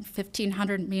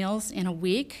 1,500 meals in a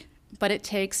week, but it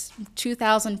takes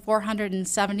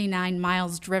 2,479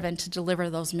 miles driven to deliver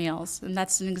those meals. And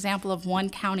that's an example of one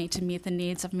county to meet the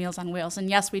needs of Meals on Wheels. And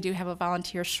yes, we do have a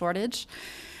volunteer shortage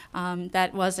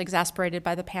that was exacerbated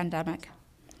by the pandemic.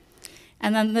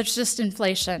 And then there's just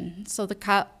inflation. So the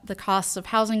costs of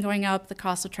housing going up, the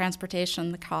cost of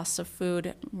transportation, the costs of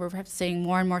food. We're seeing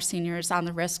more and more seniors on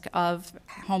the risk of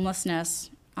homelessness,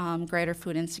 greater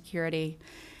food insecurity,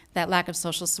 that lack of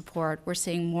social support. We're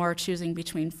seeing more choosing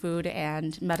between food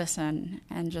and medicine,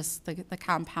 and just the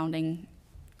compounding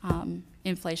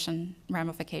inflation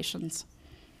ramifications.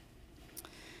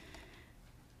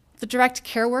 The direct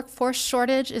care workforce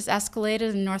shortage is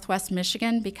escalated in Northwest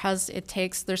Michigan because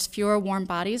there's fewer warm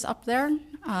bodies up there,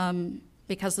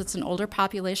 because it's an older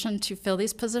population to fill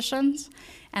these positions.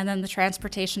 And then the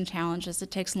transportation challenge is it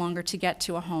takes longer to get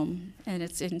to a home, and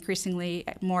it's increasingly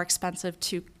more expensive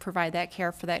to provide that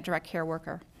care for that direct care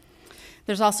worker.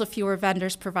 There's also fewer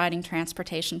vendors providing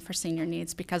transportation for senior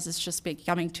needs because it's just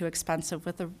becoming too expensive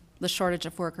with the shortage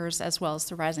of workers as well as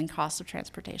the rising cost of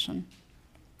transportation.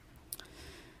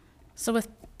 So with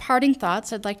parting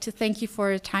thoughts, I'd like to thank you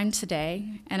for your time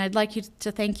today, and I'd like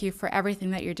to thank you for everything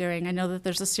that you're doing. I know that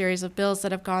there's a series of bills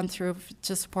that have gone through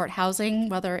to support housing,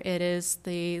 whether it is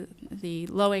the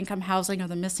low-income housing or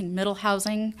the missing middle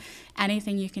housing.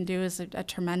 Anything you can do is a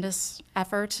tremendous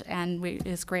effort and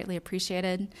is greatly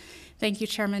appreciated. Thank you,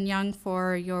 Chairman Young,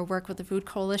 for your work with the Food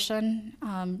Coalition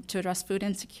to address food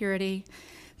insecurity.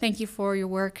 Thank you for your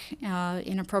work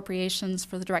in appropriations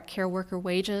for the direct care worker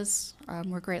wages.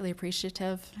 We're greatly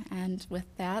appreciative. And with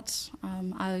that,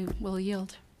 I will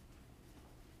yield.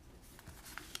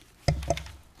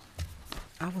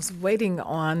 I was waiting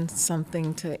on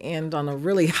something to end on a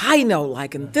really high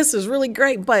note, and this is really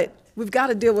great, but we've got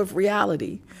to deal with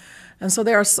reality. And so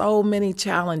there are so many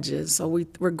challenges. So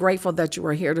we're grateful that you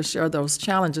were here to share those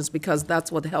challenges, because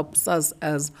that's what helps us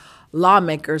as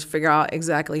lawmakers figure out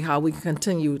exactly how we can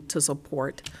continue to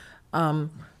support.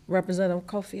 Representative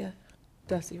Kofia,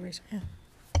 Dusty, raise your hand.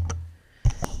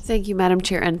 Thank you, Madam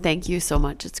Chair, and thank you so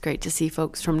much. It's great to see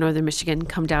folks from Northern Michigan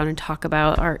come down and talk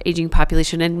about our aging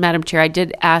population. And Madam Chair, I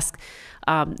did ask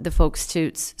the folks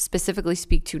to specifically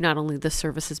speak to not only the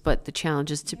services but the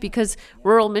challenges too, because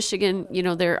rural Michigan,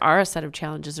 there are a set of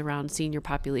challenges around senior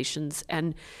populations,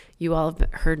 and you all have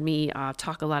heard me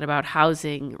talk a lot about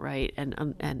housing, right?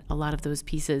 And a lot of those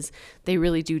pieces, they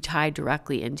really do tie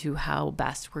directly into how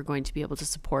best we're going to be able to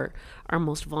support our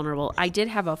most vulnerable. I did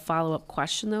have a follow-up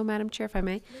question though, Madam Chair, if I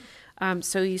may.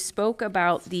 So you spoke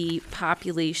about the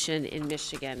population in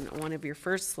Michigan. One of your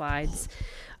first slides,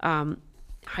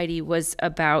 Heidi, was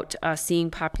about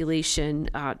seeing population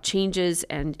changes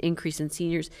and increase in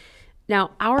seniors.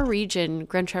 Now, our region,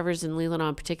 Grand Traverse and Leelanau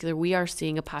in particular, we are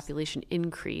seeing a population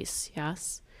increase,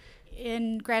 yes?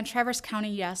 In Grand Traverse County,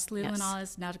 yes. Leelanau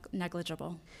is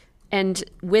negligible. And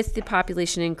with the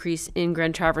population increase in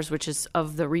Grand Traverse, which is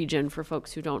of the region for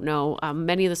folks who don't know,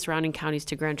 many of the surrounding counties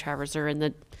to Grand Traverse are in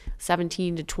the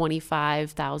 17 to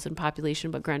 25,000 population,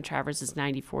 but Grand Traverse is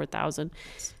 94,000.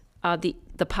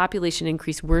 The population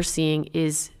increase we're seeing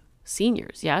is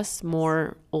seniors, yes?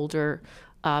 More older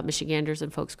Michiganders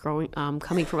and folks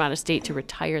coming from out of state to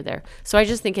retire there. So I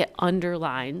just think it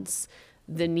underlines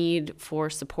the need for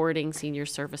supporting senior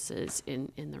services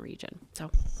in the region.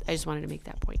 So I just wanted to make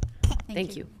that point.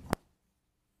 Thank you.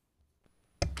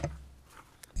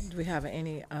 Do we have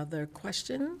any other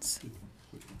questions?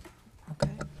 Okay.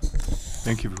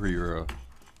 Thank you for your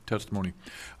testimony.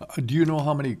 Do you know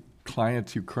how many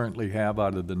clients you currently have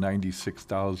out of the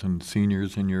 96,000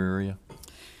 seniors in your area?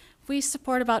 We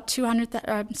support about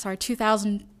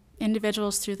 2,000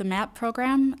 individuals through the MAP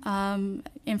program.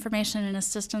 Information and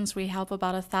assistance, we help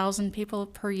about 1,000 people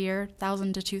per year,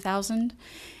 1,000 to 2,000.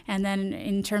 And then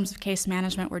in terms of case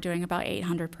management, we're doing about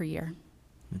 800 per year.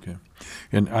 Okay.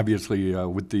 And obviously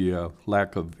with the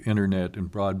lack of internet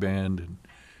and broadband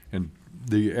and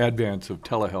the advance of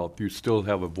telehealth, you still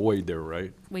have a void there,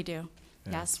 right? We do.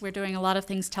 Yeah. Yes, we're doing a lot of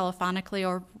things telephonically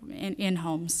or in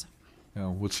homes.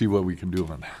 We'll see what we can do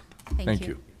on that. Thank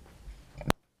you.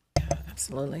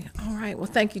 Absolutely. All right. Well,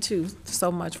 thank you too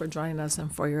so much for joining us and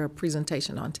for your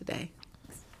presentation on today.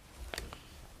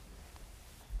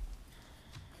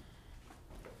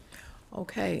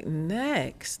 Okay,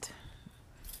 next,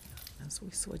 as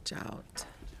we switch out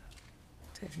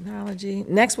technology,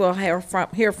 next we'll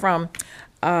hear from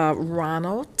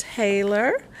Ronald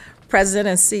Taylor, President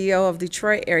and CEO of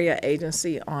Detroit Area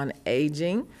Agency on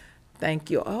Aging. Thank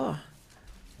you all.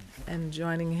 And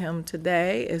joining him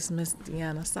today is Miss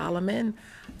Deanna Solomon.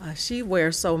 She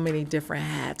wears so many different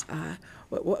hats.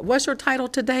 What's your title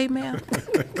today, ma'am?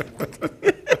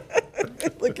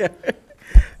 Look at her.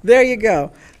 There you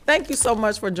go. Thank you so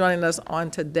much for joining us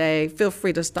on today. Feel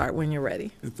free to start when you're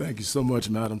ready. Thank you so much,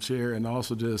 Madam Chair, and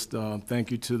also just thank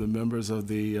you to the members of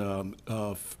the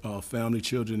Family,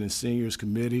 Children, and Seniors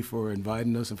Committee for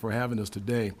inviting us and for having us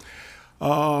today.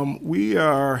 We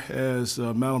are, as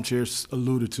Madam Chair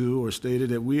alluded to or stated,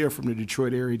 that we are from the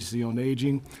Detroit Area Agency on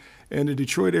Aging. And the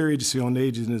Detroit Area Agency on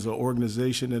Aging is an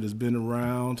organization that has been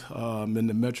around in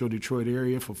the Metro Detroit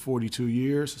area for 42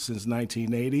 years, since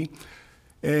 1980.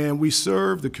 And we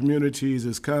serve the communities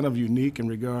as kind of unique in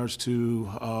regards to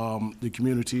the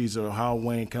communities or how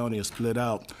Wayne County is split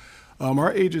out.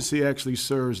 Our agency actually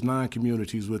serves 9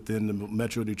 communities within the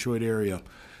Metro Detroit area.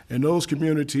 And those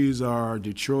communities are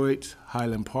Detroit,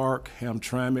 Highland Park,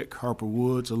 Hamtramck, Harper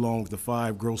Woods, along with the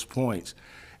 5 Grosse Points.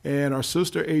 And our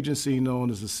sister agency, known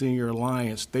as the Senior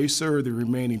Alliance, they serve the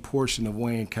remaining portion of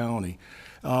Wayne County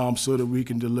so that we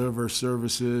can deliver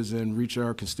services and reach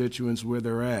our constituents where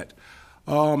they're at.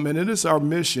 And it is our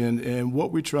mission, and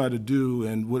what we try to do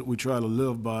and what we try to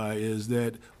live by is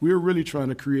that we're really trying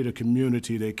to create a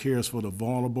community that cares for the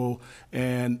vulnerable,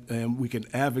 and we can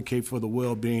advocate for the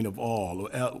well-being of all,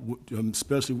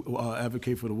 especially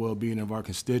advocate for the well-being of our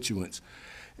constituents.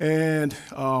 And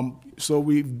so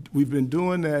we've been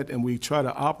doing that, and we try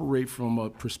to operate from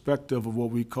a perspective of what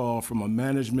we call from a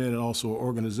management and also an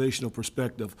organizational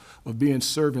perspective of being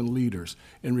servant leaders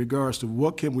in regards to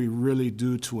what can we really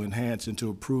do to enhance and to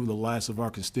improve the lives of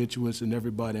our constituents and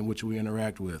everybody in which we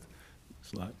interact with.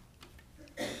 Slide.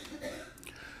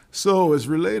 So it's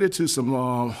related to some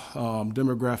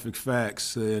demographic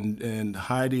facts, and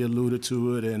Heidi alluded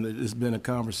to it, and it's been a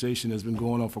conversation that's been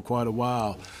going on for quite a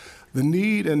while. The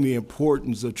need and the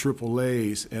importance of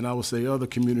AAAs, and I would say other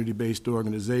community-based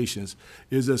organizations,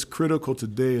 is as critical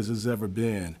today as it's ever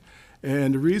been.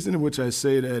 And the reason in which I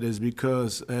say that is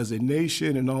because as a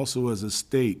nation and also as a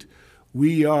state,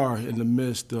 we are in the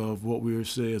midst of what we would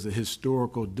say is a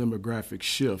historical demographic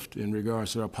shift in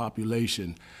regards to our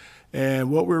population.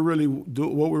 And what we're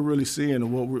really seeing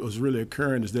and what was really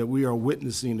occurring is that we are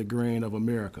witnessing the graying of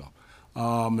America.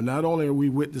 And not only are we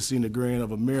witnessing the graying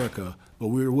of America, but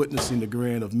we're witnessing the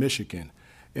graying of Michigan.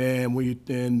 And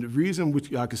the reason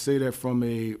which I can say that from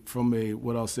a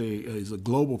what I'll say is a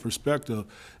global perspective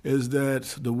is that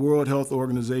the World Health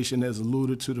Organization has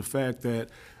alluded to the fact that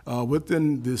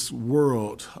within this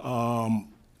world,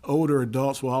 older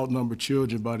adults will outnumber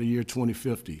children by the year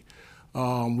 2050.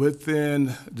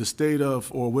 Within the state of,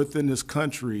 or within this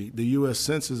country, the U.S.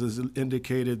 Census has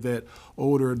indicated that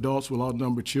older adults will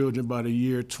outnumber children by the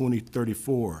year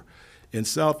 2034. In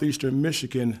southeastern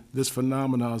Michigan, this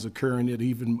phenomenon is occurring at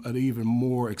even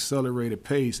more accelerated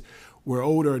pace, where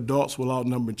older adults will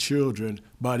outnumber children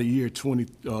by the year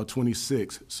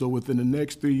 2026. So within the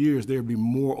next 3 years, there will be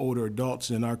more older adults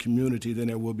in our community than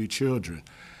there will be children.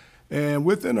 And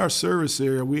within our service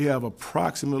area, we have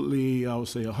approximately, I would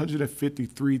say,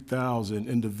 153,000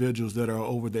 individuals that are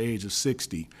over the age of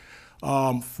 60.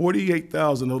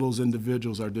 48,000 of those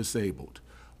individuals are disabled.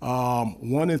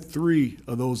 1 in 3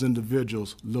 of those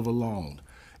individuals live alone.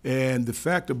 And the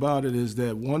fact about it is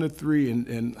that 1 in 3,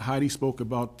 and Heidi spoke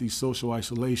about the social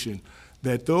isolation,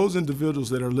 that those individuals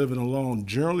that are living alone,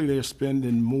 generally they're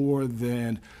spending more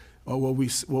than what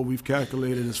we've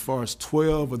calculated as far as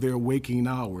 12 of their waking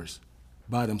hours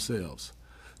by themselves.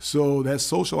 So that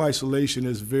social isolation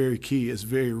is very key, it's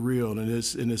very real, and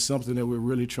it's something that we're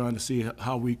really trying to see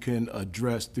how we can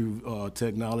address through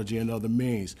technology and other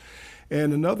means.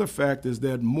 And another fact is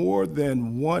that more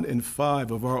than 1 in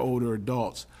 5 of our older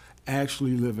adults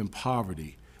actually live in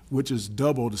poverty, which is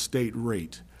double the state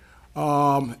rate.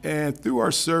 And through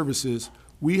our services,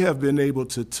 we have been able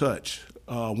to touch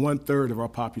 1/3 of our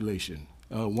population,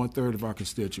 1/3 of our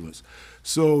constituents.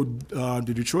 So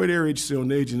the Detroit Area Agency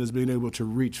on Aging has been able to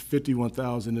reach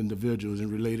 51,000 individuals and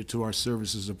related to our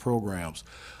services and programs.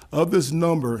 Of this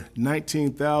number,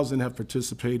 19,000 have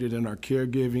participated in our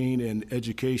caregiving and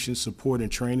education support and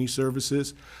training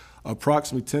services.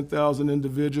 Approximately 10,000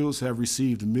 individuals have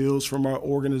received meals from our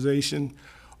organization.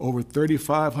 Over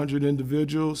 3,500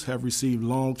 individuals have received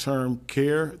long-term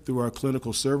care through our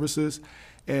clinical services.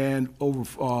 And over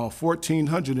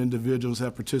 1,400 individuals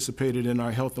have participated in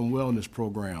our health and wellness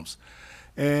programs.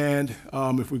 And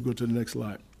if we go to the next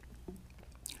slide.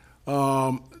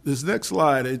 This next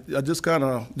slide, I just kind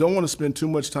of don't want to spend too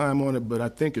much time on it, but I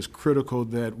think it's critical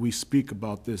that we speak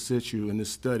about this issue in this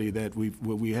study that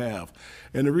we have.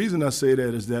 And the reason I say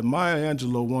that is that Maya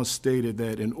Angelou once stated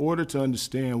that in order to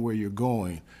understand where you're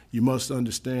going, you must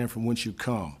understand from whence you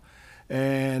come.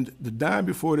 And the Dying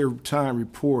Before Their Time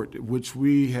report, which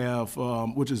we have,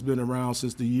 which has been around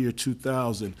since the year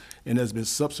 2000 and has been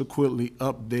subsequently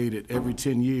updated every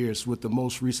 10 years, with the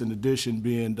most recent edition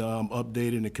being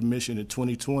updated and commissioned in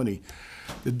 2020.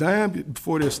 The Dying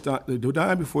Before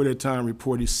Their Time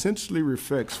report essentially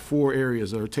reflects 4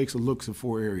 areas, or it takes a look at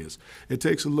 4 areas. It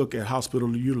takes a look at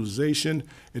hospital utilization,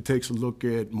 it takes a look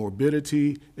at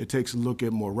morbidity, it takes a look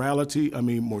at mortality,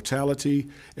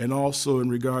 and also in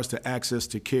regards to access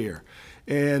to care.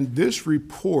 And this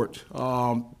report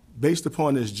based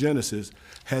upon this genesis,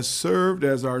 has served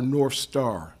as our North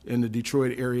Star in the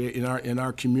Detroit area, in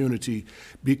our community,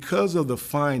 because of the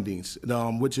findings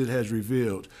which it has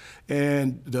revealed.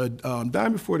 And the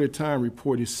Dime Before Their Time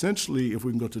report essentially, if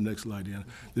we can go to the next slide, Deanna,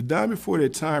 the Dime Before Their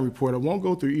Time report, I won't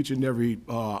go through each and every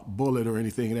bullet or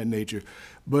anything of that nature,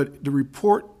 but the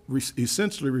report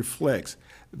essentially reflects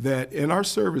that in our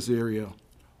service area,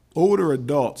 older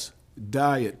adults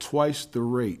die at twice the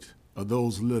rate of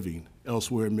those living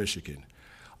elsewhere in Michigan.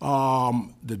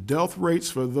 The death rates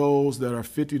for those that are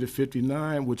 50 to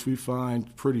 59, which we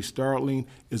find pretty startling,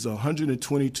 is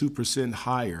 122%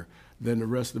 higher than the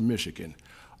rest of Michigan.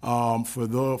 For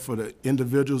the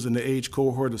individuals in the age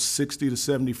cohort of 60 to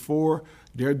 74,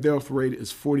 their death rate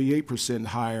is 48%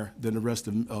 higher than the rest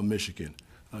of Michigan.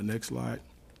 Next slide.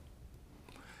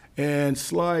 And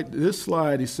this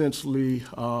slide essentially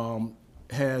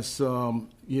has some,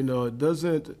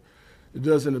 it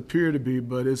doesn't appear to be,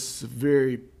 but it's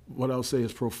very, what I'll say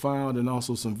is profound, and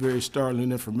also some very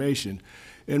startling information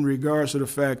in regards to the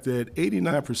fact that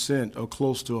 89%, or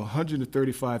close to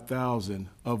 135,000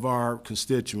 of our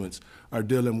constituents, are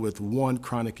dealing with one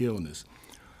chronic illness.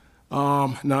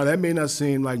 Now, that may not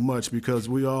seem like much, because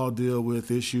we all deal with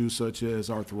issues such as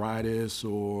arthritis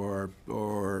or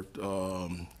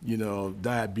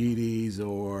diabetes,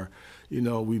 or,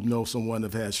 we know someone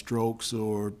that has strokes,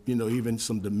 or, even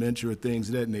some dementia or things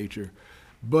of that nature.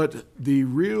 But the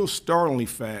real startling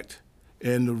fact,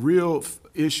 and the real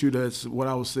issue that's what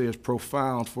I would say is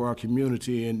profound for our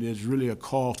community, and is really a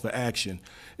call for action,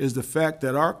 is the fact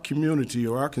that our community,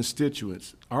 or our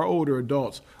constituents, our older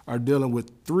adults, are dealing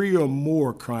with 3 or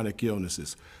more chronic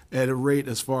illnesses at a rate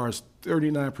as far as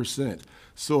 39%.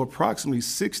 So approximately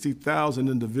 60,000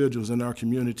 individuals in our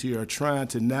community are trying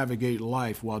to navigate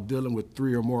life while dealing with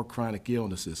 3 or more chronic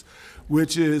illnesses,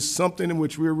 which is something in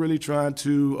which we're really trying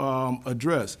to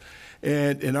address.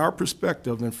 And in our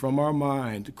perspective, and from our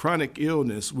mind, chronic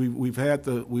illness, we've had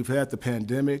the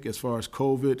pandemic as far as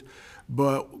COVID,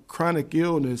 but chronic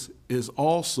illness is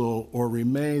also, or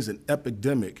remains, an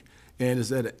epidemic, and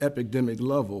is at an epidemic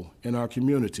level in our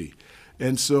community.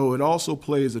 And so it also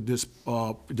plays a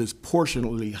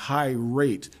disproportionately high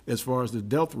rate as far as the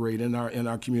death rate in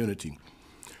our community.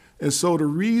 And so the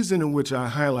reason in which I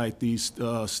highlight these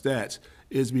stats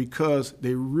is because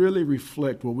they really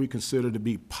reflect what we consider to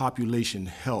be population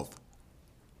health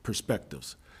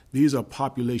perspectives. These are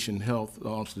population health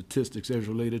statistics as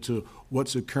related to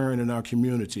what's occurring in our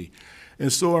community.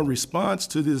 And so in response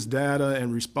to this data,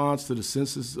 and response to the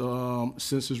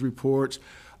census reports,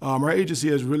 our agency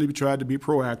has really tried to be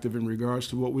proactive in regards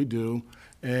to what we do.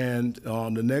 And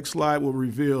the next slide will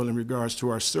reveal in regards to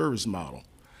our service model.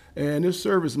 And this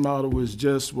service model is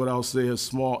just what I'll say I'm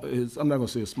not going to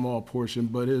say a small portion,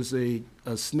 but is a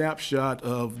snapshot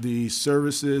of the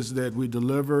services that we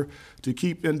deliver to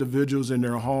keep individuals in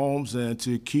their homes and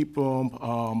to keep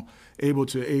them able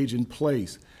to age in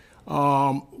place.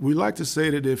 We like to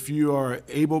say that if you are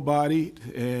able-bodied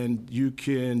and you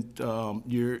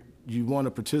want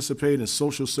to participate in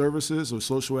social services or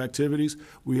social activities,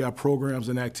 we have programs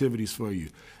and activities for you.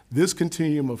 This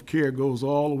continuum of care goes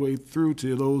all the way through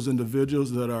to those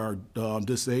individuals that are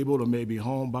disabled, or maybe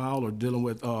homebound, or dealing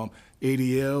with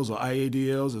ADLs or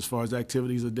IADLs as far as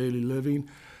activities of daily living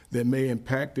that may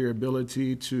impact their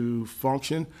ability to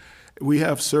function. We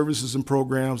have services and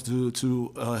programs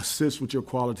to assist with your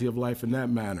quality of life in that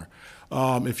manner.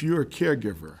 If you're a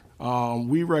caregiver,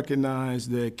 we recognize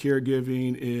that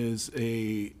caregiving is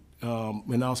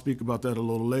and I'll speak about that a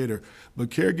little later, but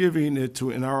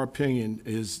caregiving, in our opinion,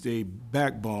 is the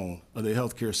backbone of the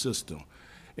healthcare system.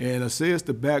 And I say it's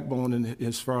the backbone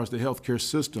as far as the healthcare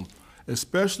system,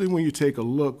 especially when you take a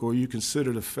look, or you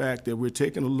consider the fact that we're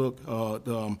taking a look,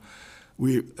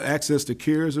 access to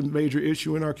care is a major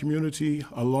issue in our community,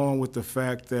 along with the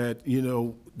fact that,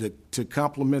 to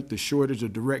complement the shortage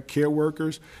of direct care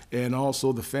workers and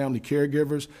also the family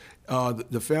caregivers,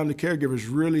 the family caregivers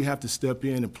really have to step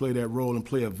in and play that role, and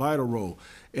play a vital role.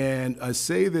 And I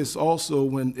say this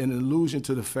also in allusion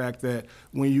to the fact that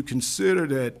when you consider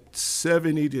that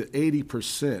 70 to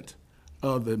 80%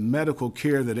 of the medical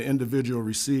care that an individual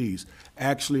receives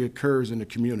actually occurs in the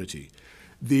community,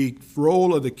 the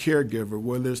role of the caregiver,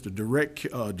 whether it's the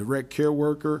direct care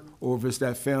worker or if it's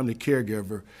that family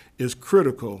caregiver, is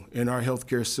critical in our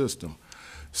healthcare system.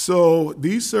 So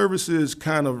these services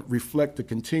kind of reflect the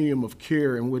continuum of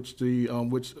care in which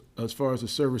as far as the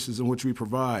services in which we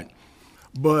provide.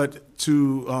 But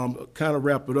to kind of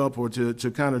wrap it up, or to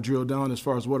kind of drill down as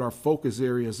far as what our focus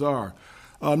areas are,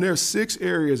 there are 6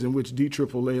 areas in which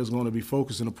DAAA is going to be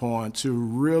focusing upon to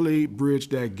really bridge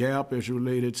that gap as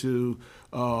related to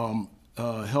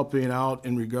helping out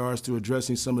in regards to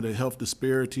addressing some of the health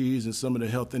disparities and some of the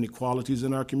health inequalities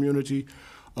in our community,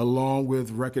 along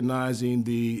with recognizing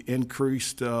the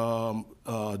increased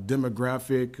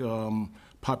demographic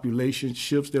population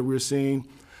shifts that we're seeing.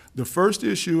 The first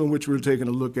issue in which we're taking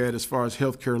a look at as far as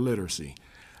healthcare literacy.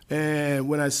 And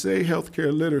when I say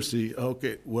healthcare literacy,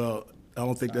 okay, well, I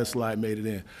don't think that slide made it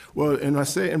in. Well, and I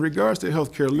say in regards to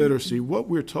healthcare literacy, what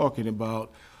we're talking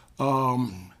about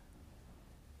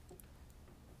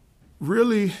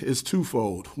really is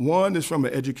twofold. One is from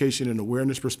an education and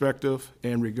awareness perspective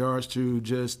in regards to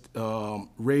just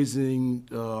raising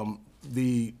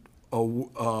the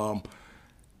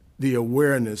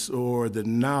awareness or the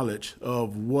knowledge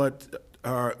of what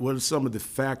are some of the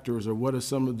factors or what are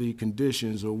some of the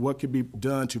conditions or what can be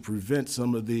done to prevent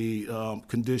some of the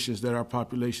conditions that our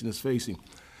population is facing.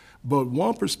 But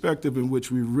one perspective in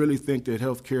which we really think that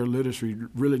healthcare literacy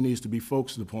really needs to be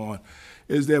focused upon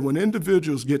is that when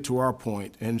individuals get to our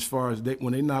point, and as far as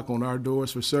when they knock on our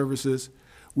doors for services,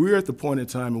 we're at the point in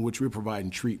time in which we're providing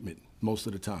treatment most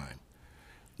of the time.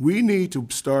 We need to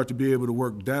start to be able to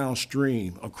work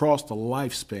downstream across the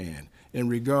lifespan in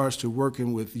regards to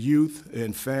working with youth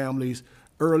and families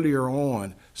earlier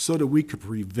on so that we could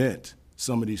prevent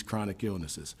some of these chronic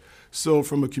illnesses. So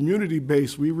from a community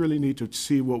base, we really need to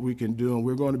see what we can do, and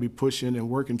we're going to be pushing and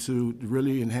working to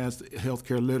really enhance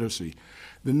healthcare literacy.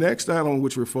 The next item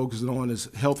which we're focusing on is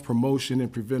health promotion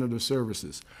and preventative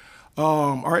services.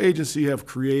 Our agency have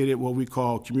created what we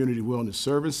call community wellness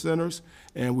service centers,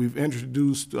 and we've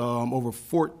introduced over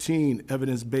 14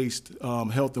 evidence-based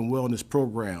health and wellness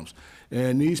programs.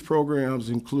 And these programs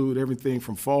include everything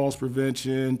from falls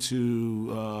prevention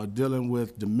to dealing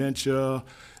with dementia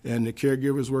and the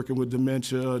caregivers working with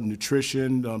dementia,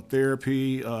 nutrition,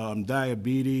 therapy,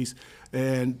 diabetes,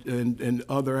 and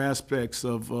other aspects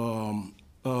of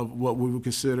what we would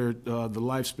consider the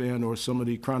lifespan or some of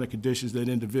the chronic conditions that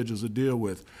individuals will deal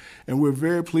with. And we're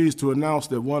very pleased to announce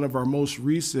that one of our most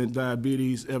recent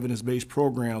diabetes evidence-based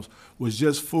programs was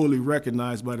just fully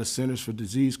recognized by the Centers for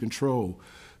Disease Control.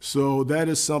 So that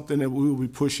is something that we will be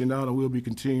pushing out and we'll be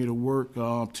continuing to work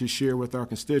to share with our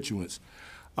constituents.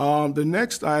 The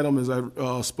next item, as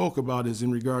I spoke about, is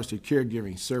in regards to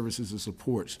caregiving services and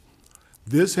supports.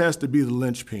 This has to be the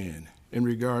linchpin in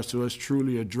regards to us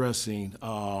truly addressing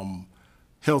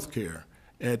healthcare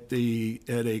at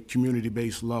a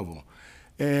community-based level.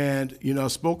 And, you know, I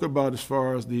spoke about as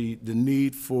far as the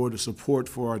need for the support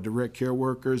for our direct care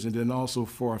workers and then also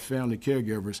for our family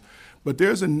caregivers. But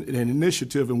there's an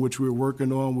initiative in which we're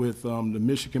working on with the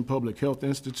Michigan Public Health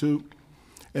Institute.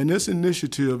 And this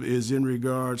initiative is in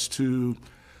regards to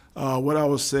what I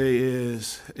would say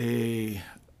is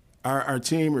our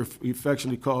team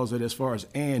affectionately calls it as far as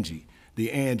Angie,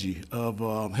 the Angie of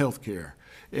healthcare.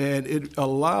 And it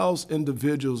allows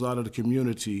individuals out of the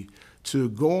community to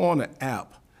go on an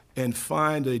app and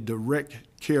find a direct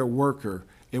care worker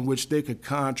in which they could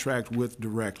contract with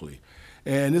directly.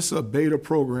 And it's a beta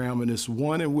program, and it's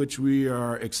one in which we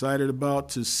are excited about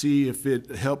to see if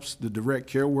it helps the direct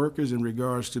care workers in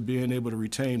regards to being able to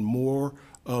retain more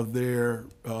of their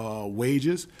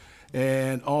wages,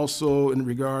 and also in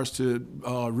regards to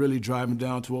really driving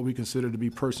down to what we consider to be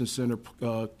person-centered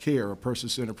care or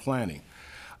person-centered planning.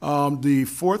 The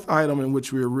fourth item in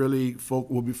which we are really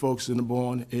will be focusing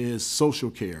upon is social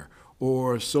care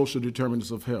or social determinants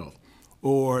of health,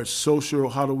 or social,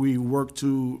 how do we work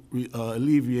to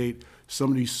alleviate some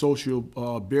of these social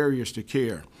barriers to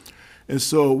care. And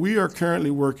so we are currently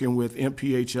working with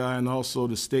MPHI and also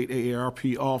the state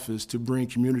AARP office to bring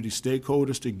community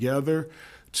stakeholders together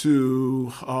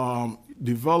to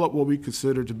develop what we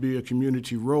consider to be a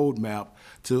community roadmap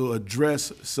to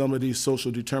address some of these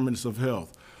social determinants of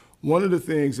health. One of the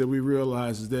things that we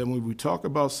realize is that when we talk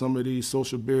about some of these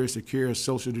social barriers to care,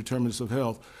 social determinants of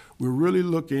health, we're really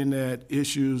looking at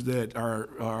issues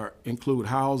that include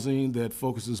housing, that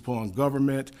focuses upon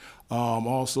government,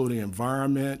 also the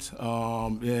environment,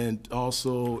 and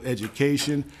also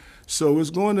education. So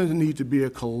it's going to need to be a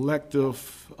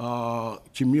collective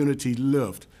community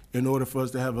lift in order for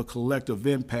us to have a collective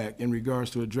impact in regards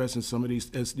to addressing some of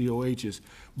these SDOHs.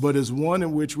 But it's one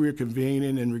in which we're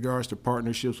convening in regards to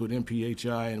partnerships with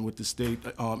MPHI and with the state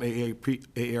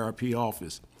AARP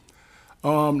office.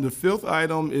 The fifth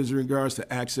item is in regards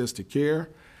to access to care.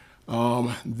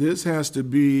 This has to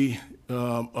be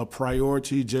a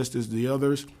priority just as the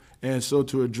others. And so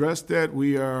to address that,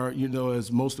 we are, you know,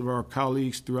 as most of our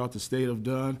colleagues throughout the state have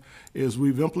done, is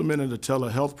we've implemented a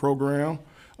telehealth program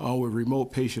with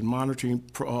remote patient monitoring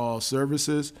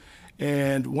services.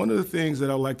 And one of the things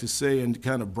that I like to say and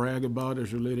kind of brag about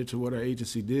is related to what our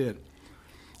agency did,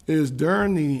 is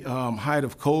during the height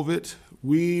of COVID,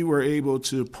 we were able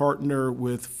to partner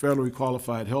with federally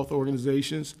qualified health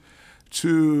organizations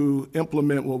to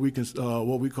implement what we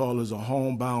call as a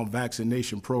homebound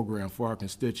vaccination program for our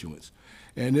constituents.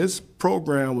 And this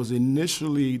program was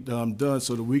initially done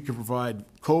so that we could provide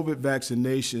COVID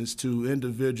vaccinations to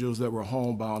individuals that were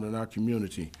homebound in our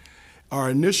community. Our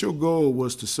initial goal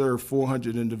was to serve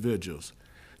 400 individuals.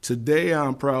 Today,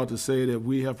 I'm proud to say that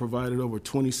we have provided over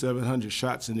 2,700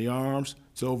 shots in the arms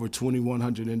to over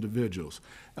 2,100 individuals,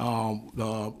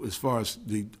 as far as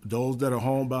those that are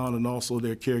homebound and also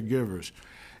their caregivers.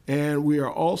 And we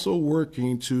are also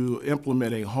working to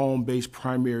implement a home-based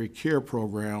primary care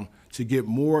program to get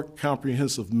more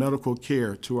comprehensive medical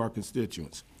care to our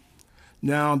constituents.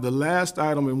 Now, the last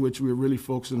item in which we're really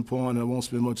focusing upon, and I won't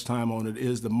spend much time on it,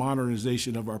 is the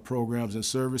modernization of our programs and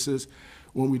services.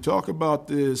 When we talk about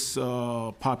this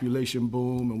population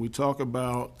boom, and we talk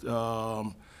about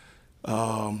the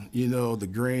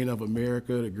grain of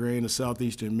America, the grain of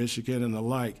southeastern Michigan, and the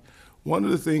like, one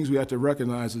of the things we have to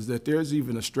recognize is that there's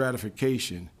even a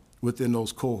stratification within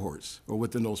those cohorts or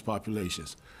within those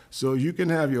populations. So you can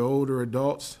have your older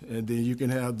adults, and then you can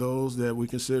have those that we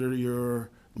consider your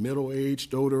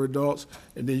middle-aged older adults,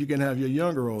 and then you can have your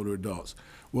younger older adults.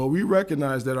 Well, we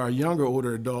recognize that our younger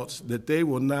older adults, that they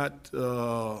will not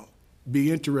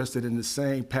be interested in the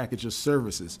same package of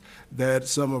services that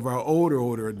some of our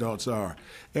older adults are.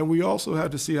 And we also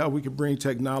have to see how we can bring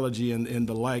technology and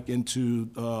the like into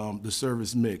the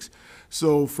service mix.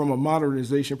 So from a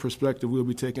modernization perspective, we'll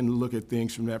be taking a look at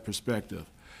things from that perspective.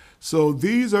 So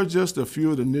these are just a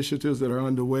few of the initiatives that are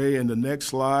underway, and the next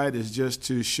slide is just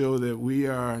to show that we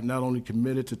are not only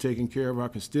committed to taking care of our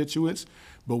constituents,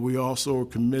 but we also are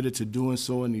committed to doing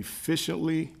so in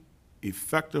efficiently,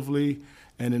 effectively,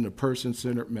 and in a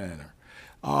person-centered manner.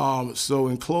 So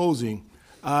in closing,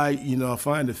 I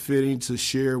find it fitting to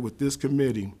share with this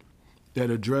committee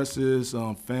that addresses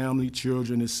family,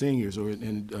 children, and seniors,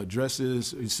 and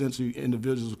addresses essentially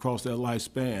individuals across that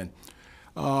lifespan.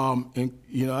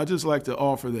 I just like to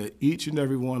offer that each and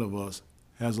every one of us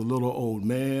has a little old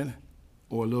man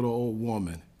or a little old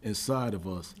woman inside of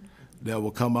us that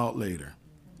will come out later.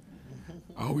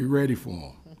 Are we ready for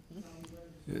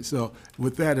them? So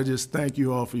with that, I just thank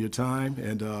you all for your time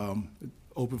and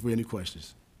open for any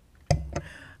questions.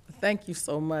 Thank you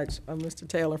so much, Mr.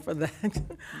 Taylor, for that.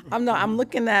 I'm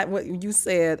looking at what you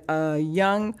said,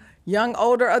 young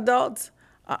older adults.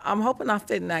 I'm hoping I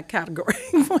fit in that category.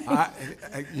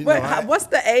 What's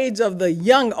the age of the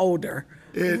young older?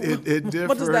 It differs.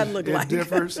 What does that look like?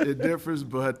 It differs,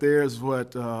 but there's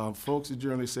what folks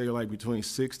generally say, like between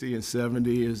 60 and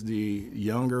 70 is the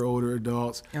younger older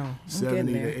adults,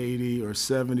 70 to 80 or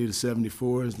 70 to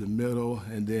 74 is the middle,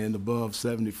 and then above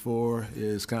 74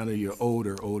 is kind of your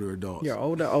older adults. Your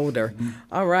older. Mm-hmm.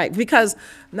 All right, because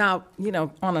now,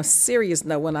 on a serious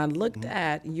note, when I looked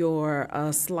at your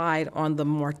slide on the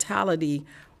mortality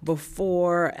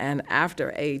before and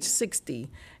after age 60,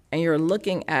 and you're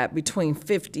looking at between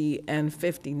 50 and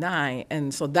 59,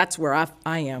 and so that's where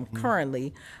I am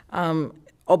currently,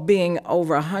 being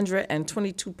over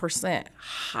 122%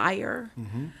 higher.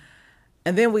 Mm-hmm.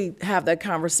 And then we have that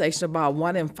conversation about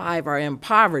 1 in 5 are in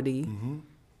poverty. Mm-hmm.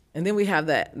 And then we have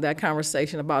that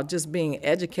conversation about just being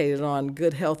educated on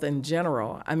good health in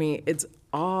general. I mean, it's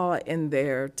all in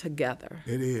there together.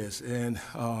 It is. And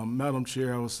Madam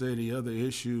Chair, I would say the other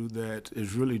issue that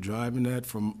is really driving that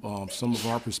from some of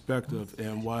our perspective,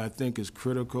 and why I think is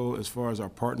critical as far as our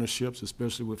partnerships,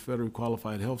 especially with federally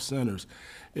qualified health centers,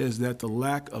 is that the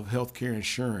lack of health care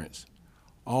insurance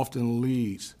often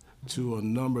leads to a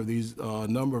number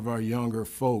of our younger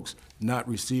folks not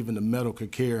receiving the medical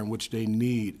care in which they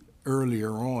need earlier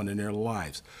on in their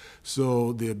lives.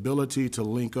 So the ability to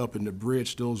link up and to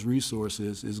bridge those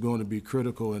resources is going to be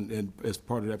critical and as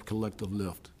part of that collective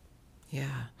lift. Yeah.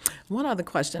 One other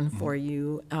question for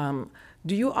you.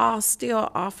 Do you all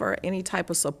still offer any type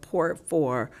of support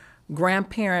for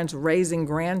grandparents raising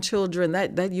grandchildren?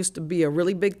 That used to be a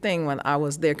really big thing when I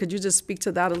was there. Could you just speak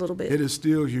to that a little bit? It is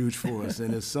still huge for us,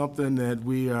 and it's something that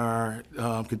we are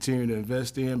continuing to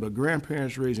invest in. But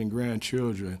grandparents raising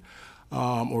grandchildren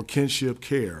or kinship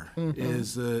care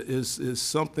is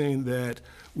something that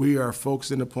we are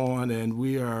focusing upon, and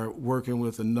we are working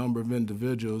with a number of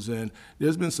individuals. And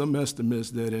there's been some estimates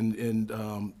that in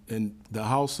the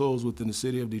households within the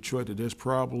city of Detroit, that there's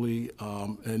probably,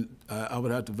 and I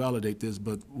would have to validate this,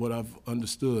 but what I've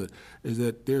understood is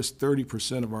that there's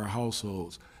 30% of our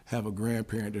households have a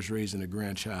grandparent that's raising a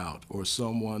grandchild, or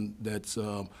someone that's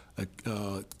a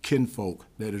kinfolk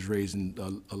that is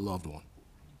raising a loved one.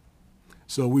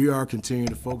 So we are continuing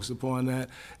to focus upon that.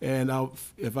 And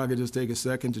if I could just take a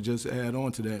second to just add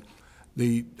on to that,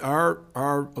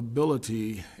 our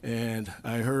ability, and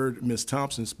I heard Ms.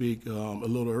 Thompson speak a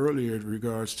little earlier in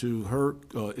regards to her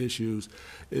issues,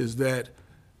 is that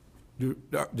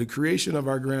the creation of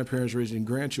our Grandparents Raising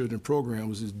Grandchildren program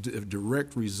was a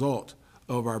direct result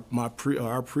of our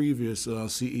previous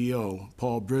CEO,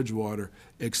 Paul Bridgewater,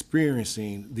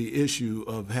 experiencing the issue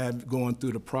of going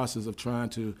through the process of trying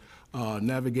to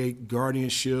navigate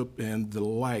guardianship and the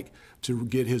like to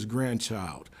get his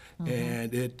grandchild.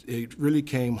 And it really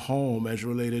came home as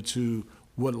related to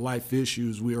what life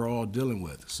issues we are all dealing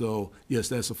with. So yes,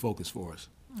 that's a focus for us.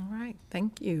 All right,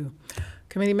 thank you.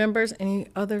 Committee members, any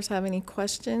others have any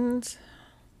questions?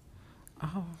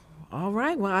 Oh, all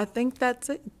right, well, I think that's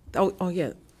it. Oh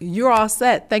yeah, you're all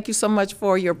set. Thank you so much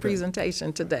for your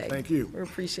presentation today. Thank you. We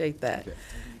appreciate that.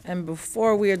 And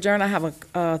before we adjourn, I have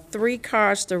 3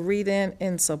 cards to read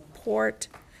in support.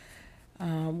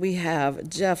 We have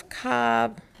Jeff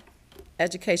Cobb,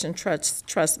 Education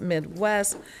Trust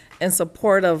Midwest, in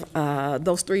support of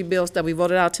those 3 bills that we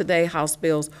voted out today, House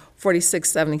Bills 46,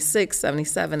 76,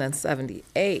 77, and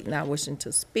 78. Not wishing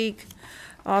to speak.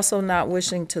 Also not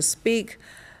wishing to speak,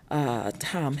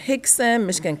 Tom Hickson,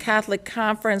 Michigan Catholic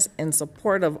Conference, in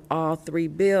support of all 3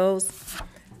 bills.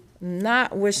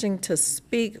 Not wishing to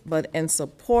speak, but in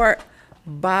support,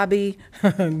 Bobby,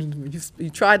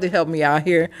 you tried to help me out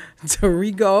here,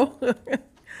 Torrigo,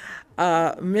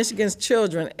 Michigan's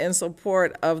Children, in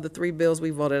support of the 3 bills we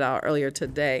voted out earlier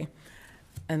today.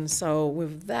 And so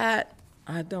with that,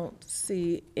 I don't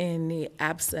see any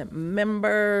absent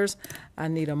members. I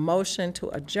need a motion to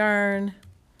adjourn.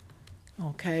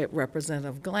 Okay,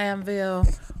 Representative Glanville.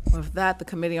 With that, the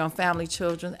Committee on Family,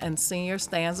 Children, and Seniors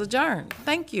stands adjourned.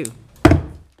 Thank you.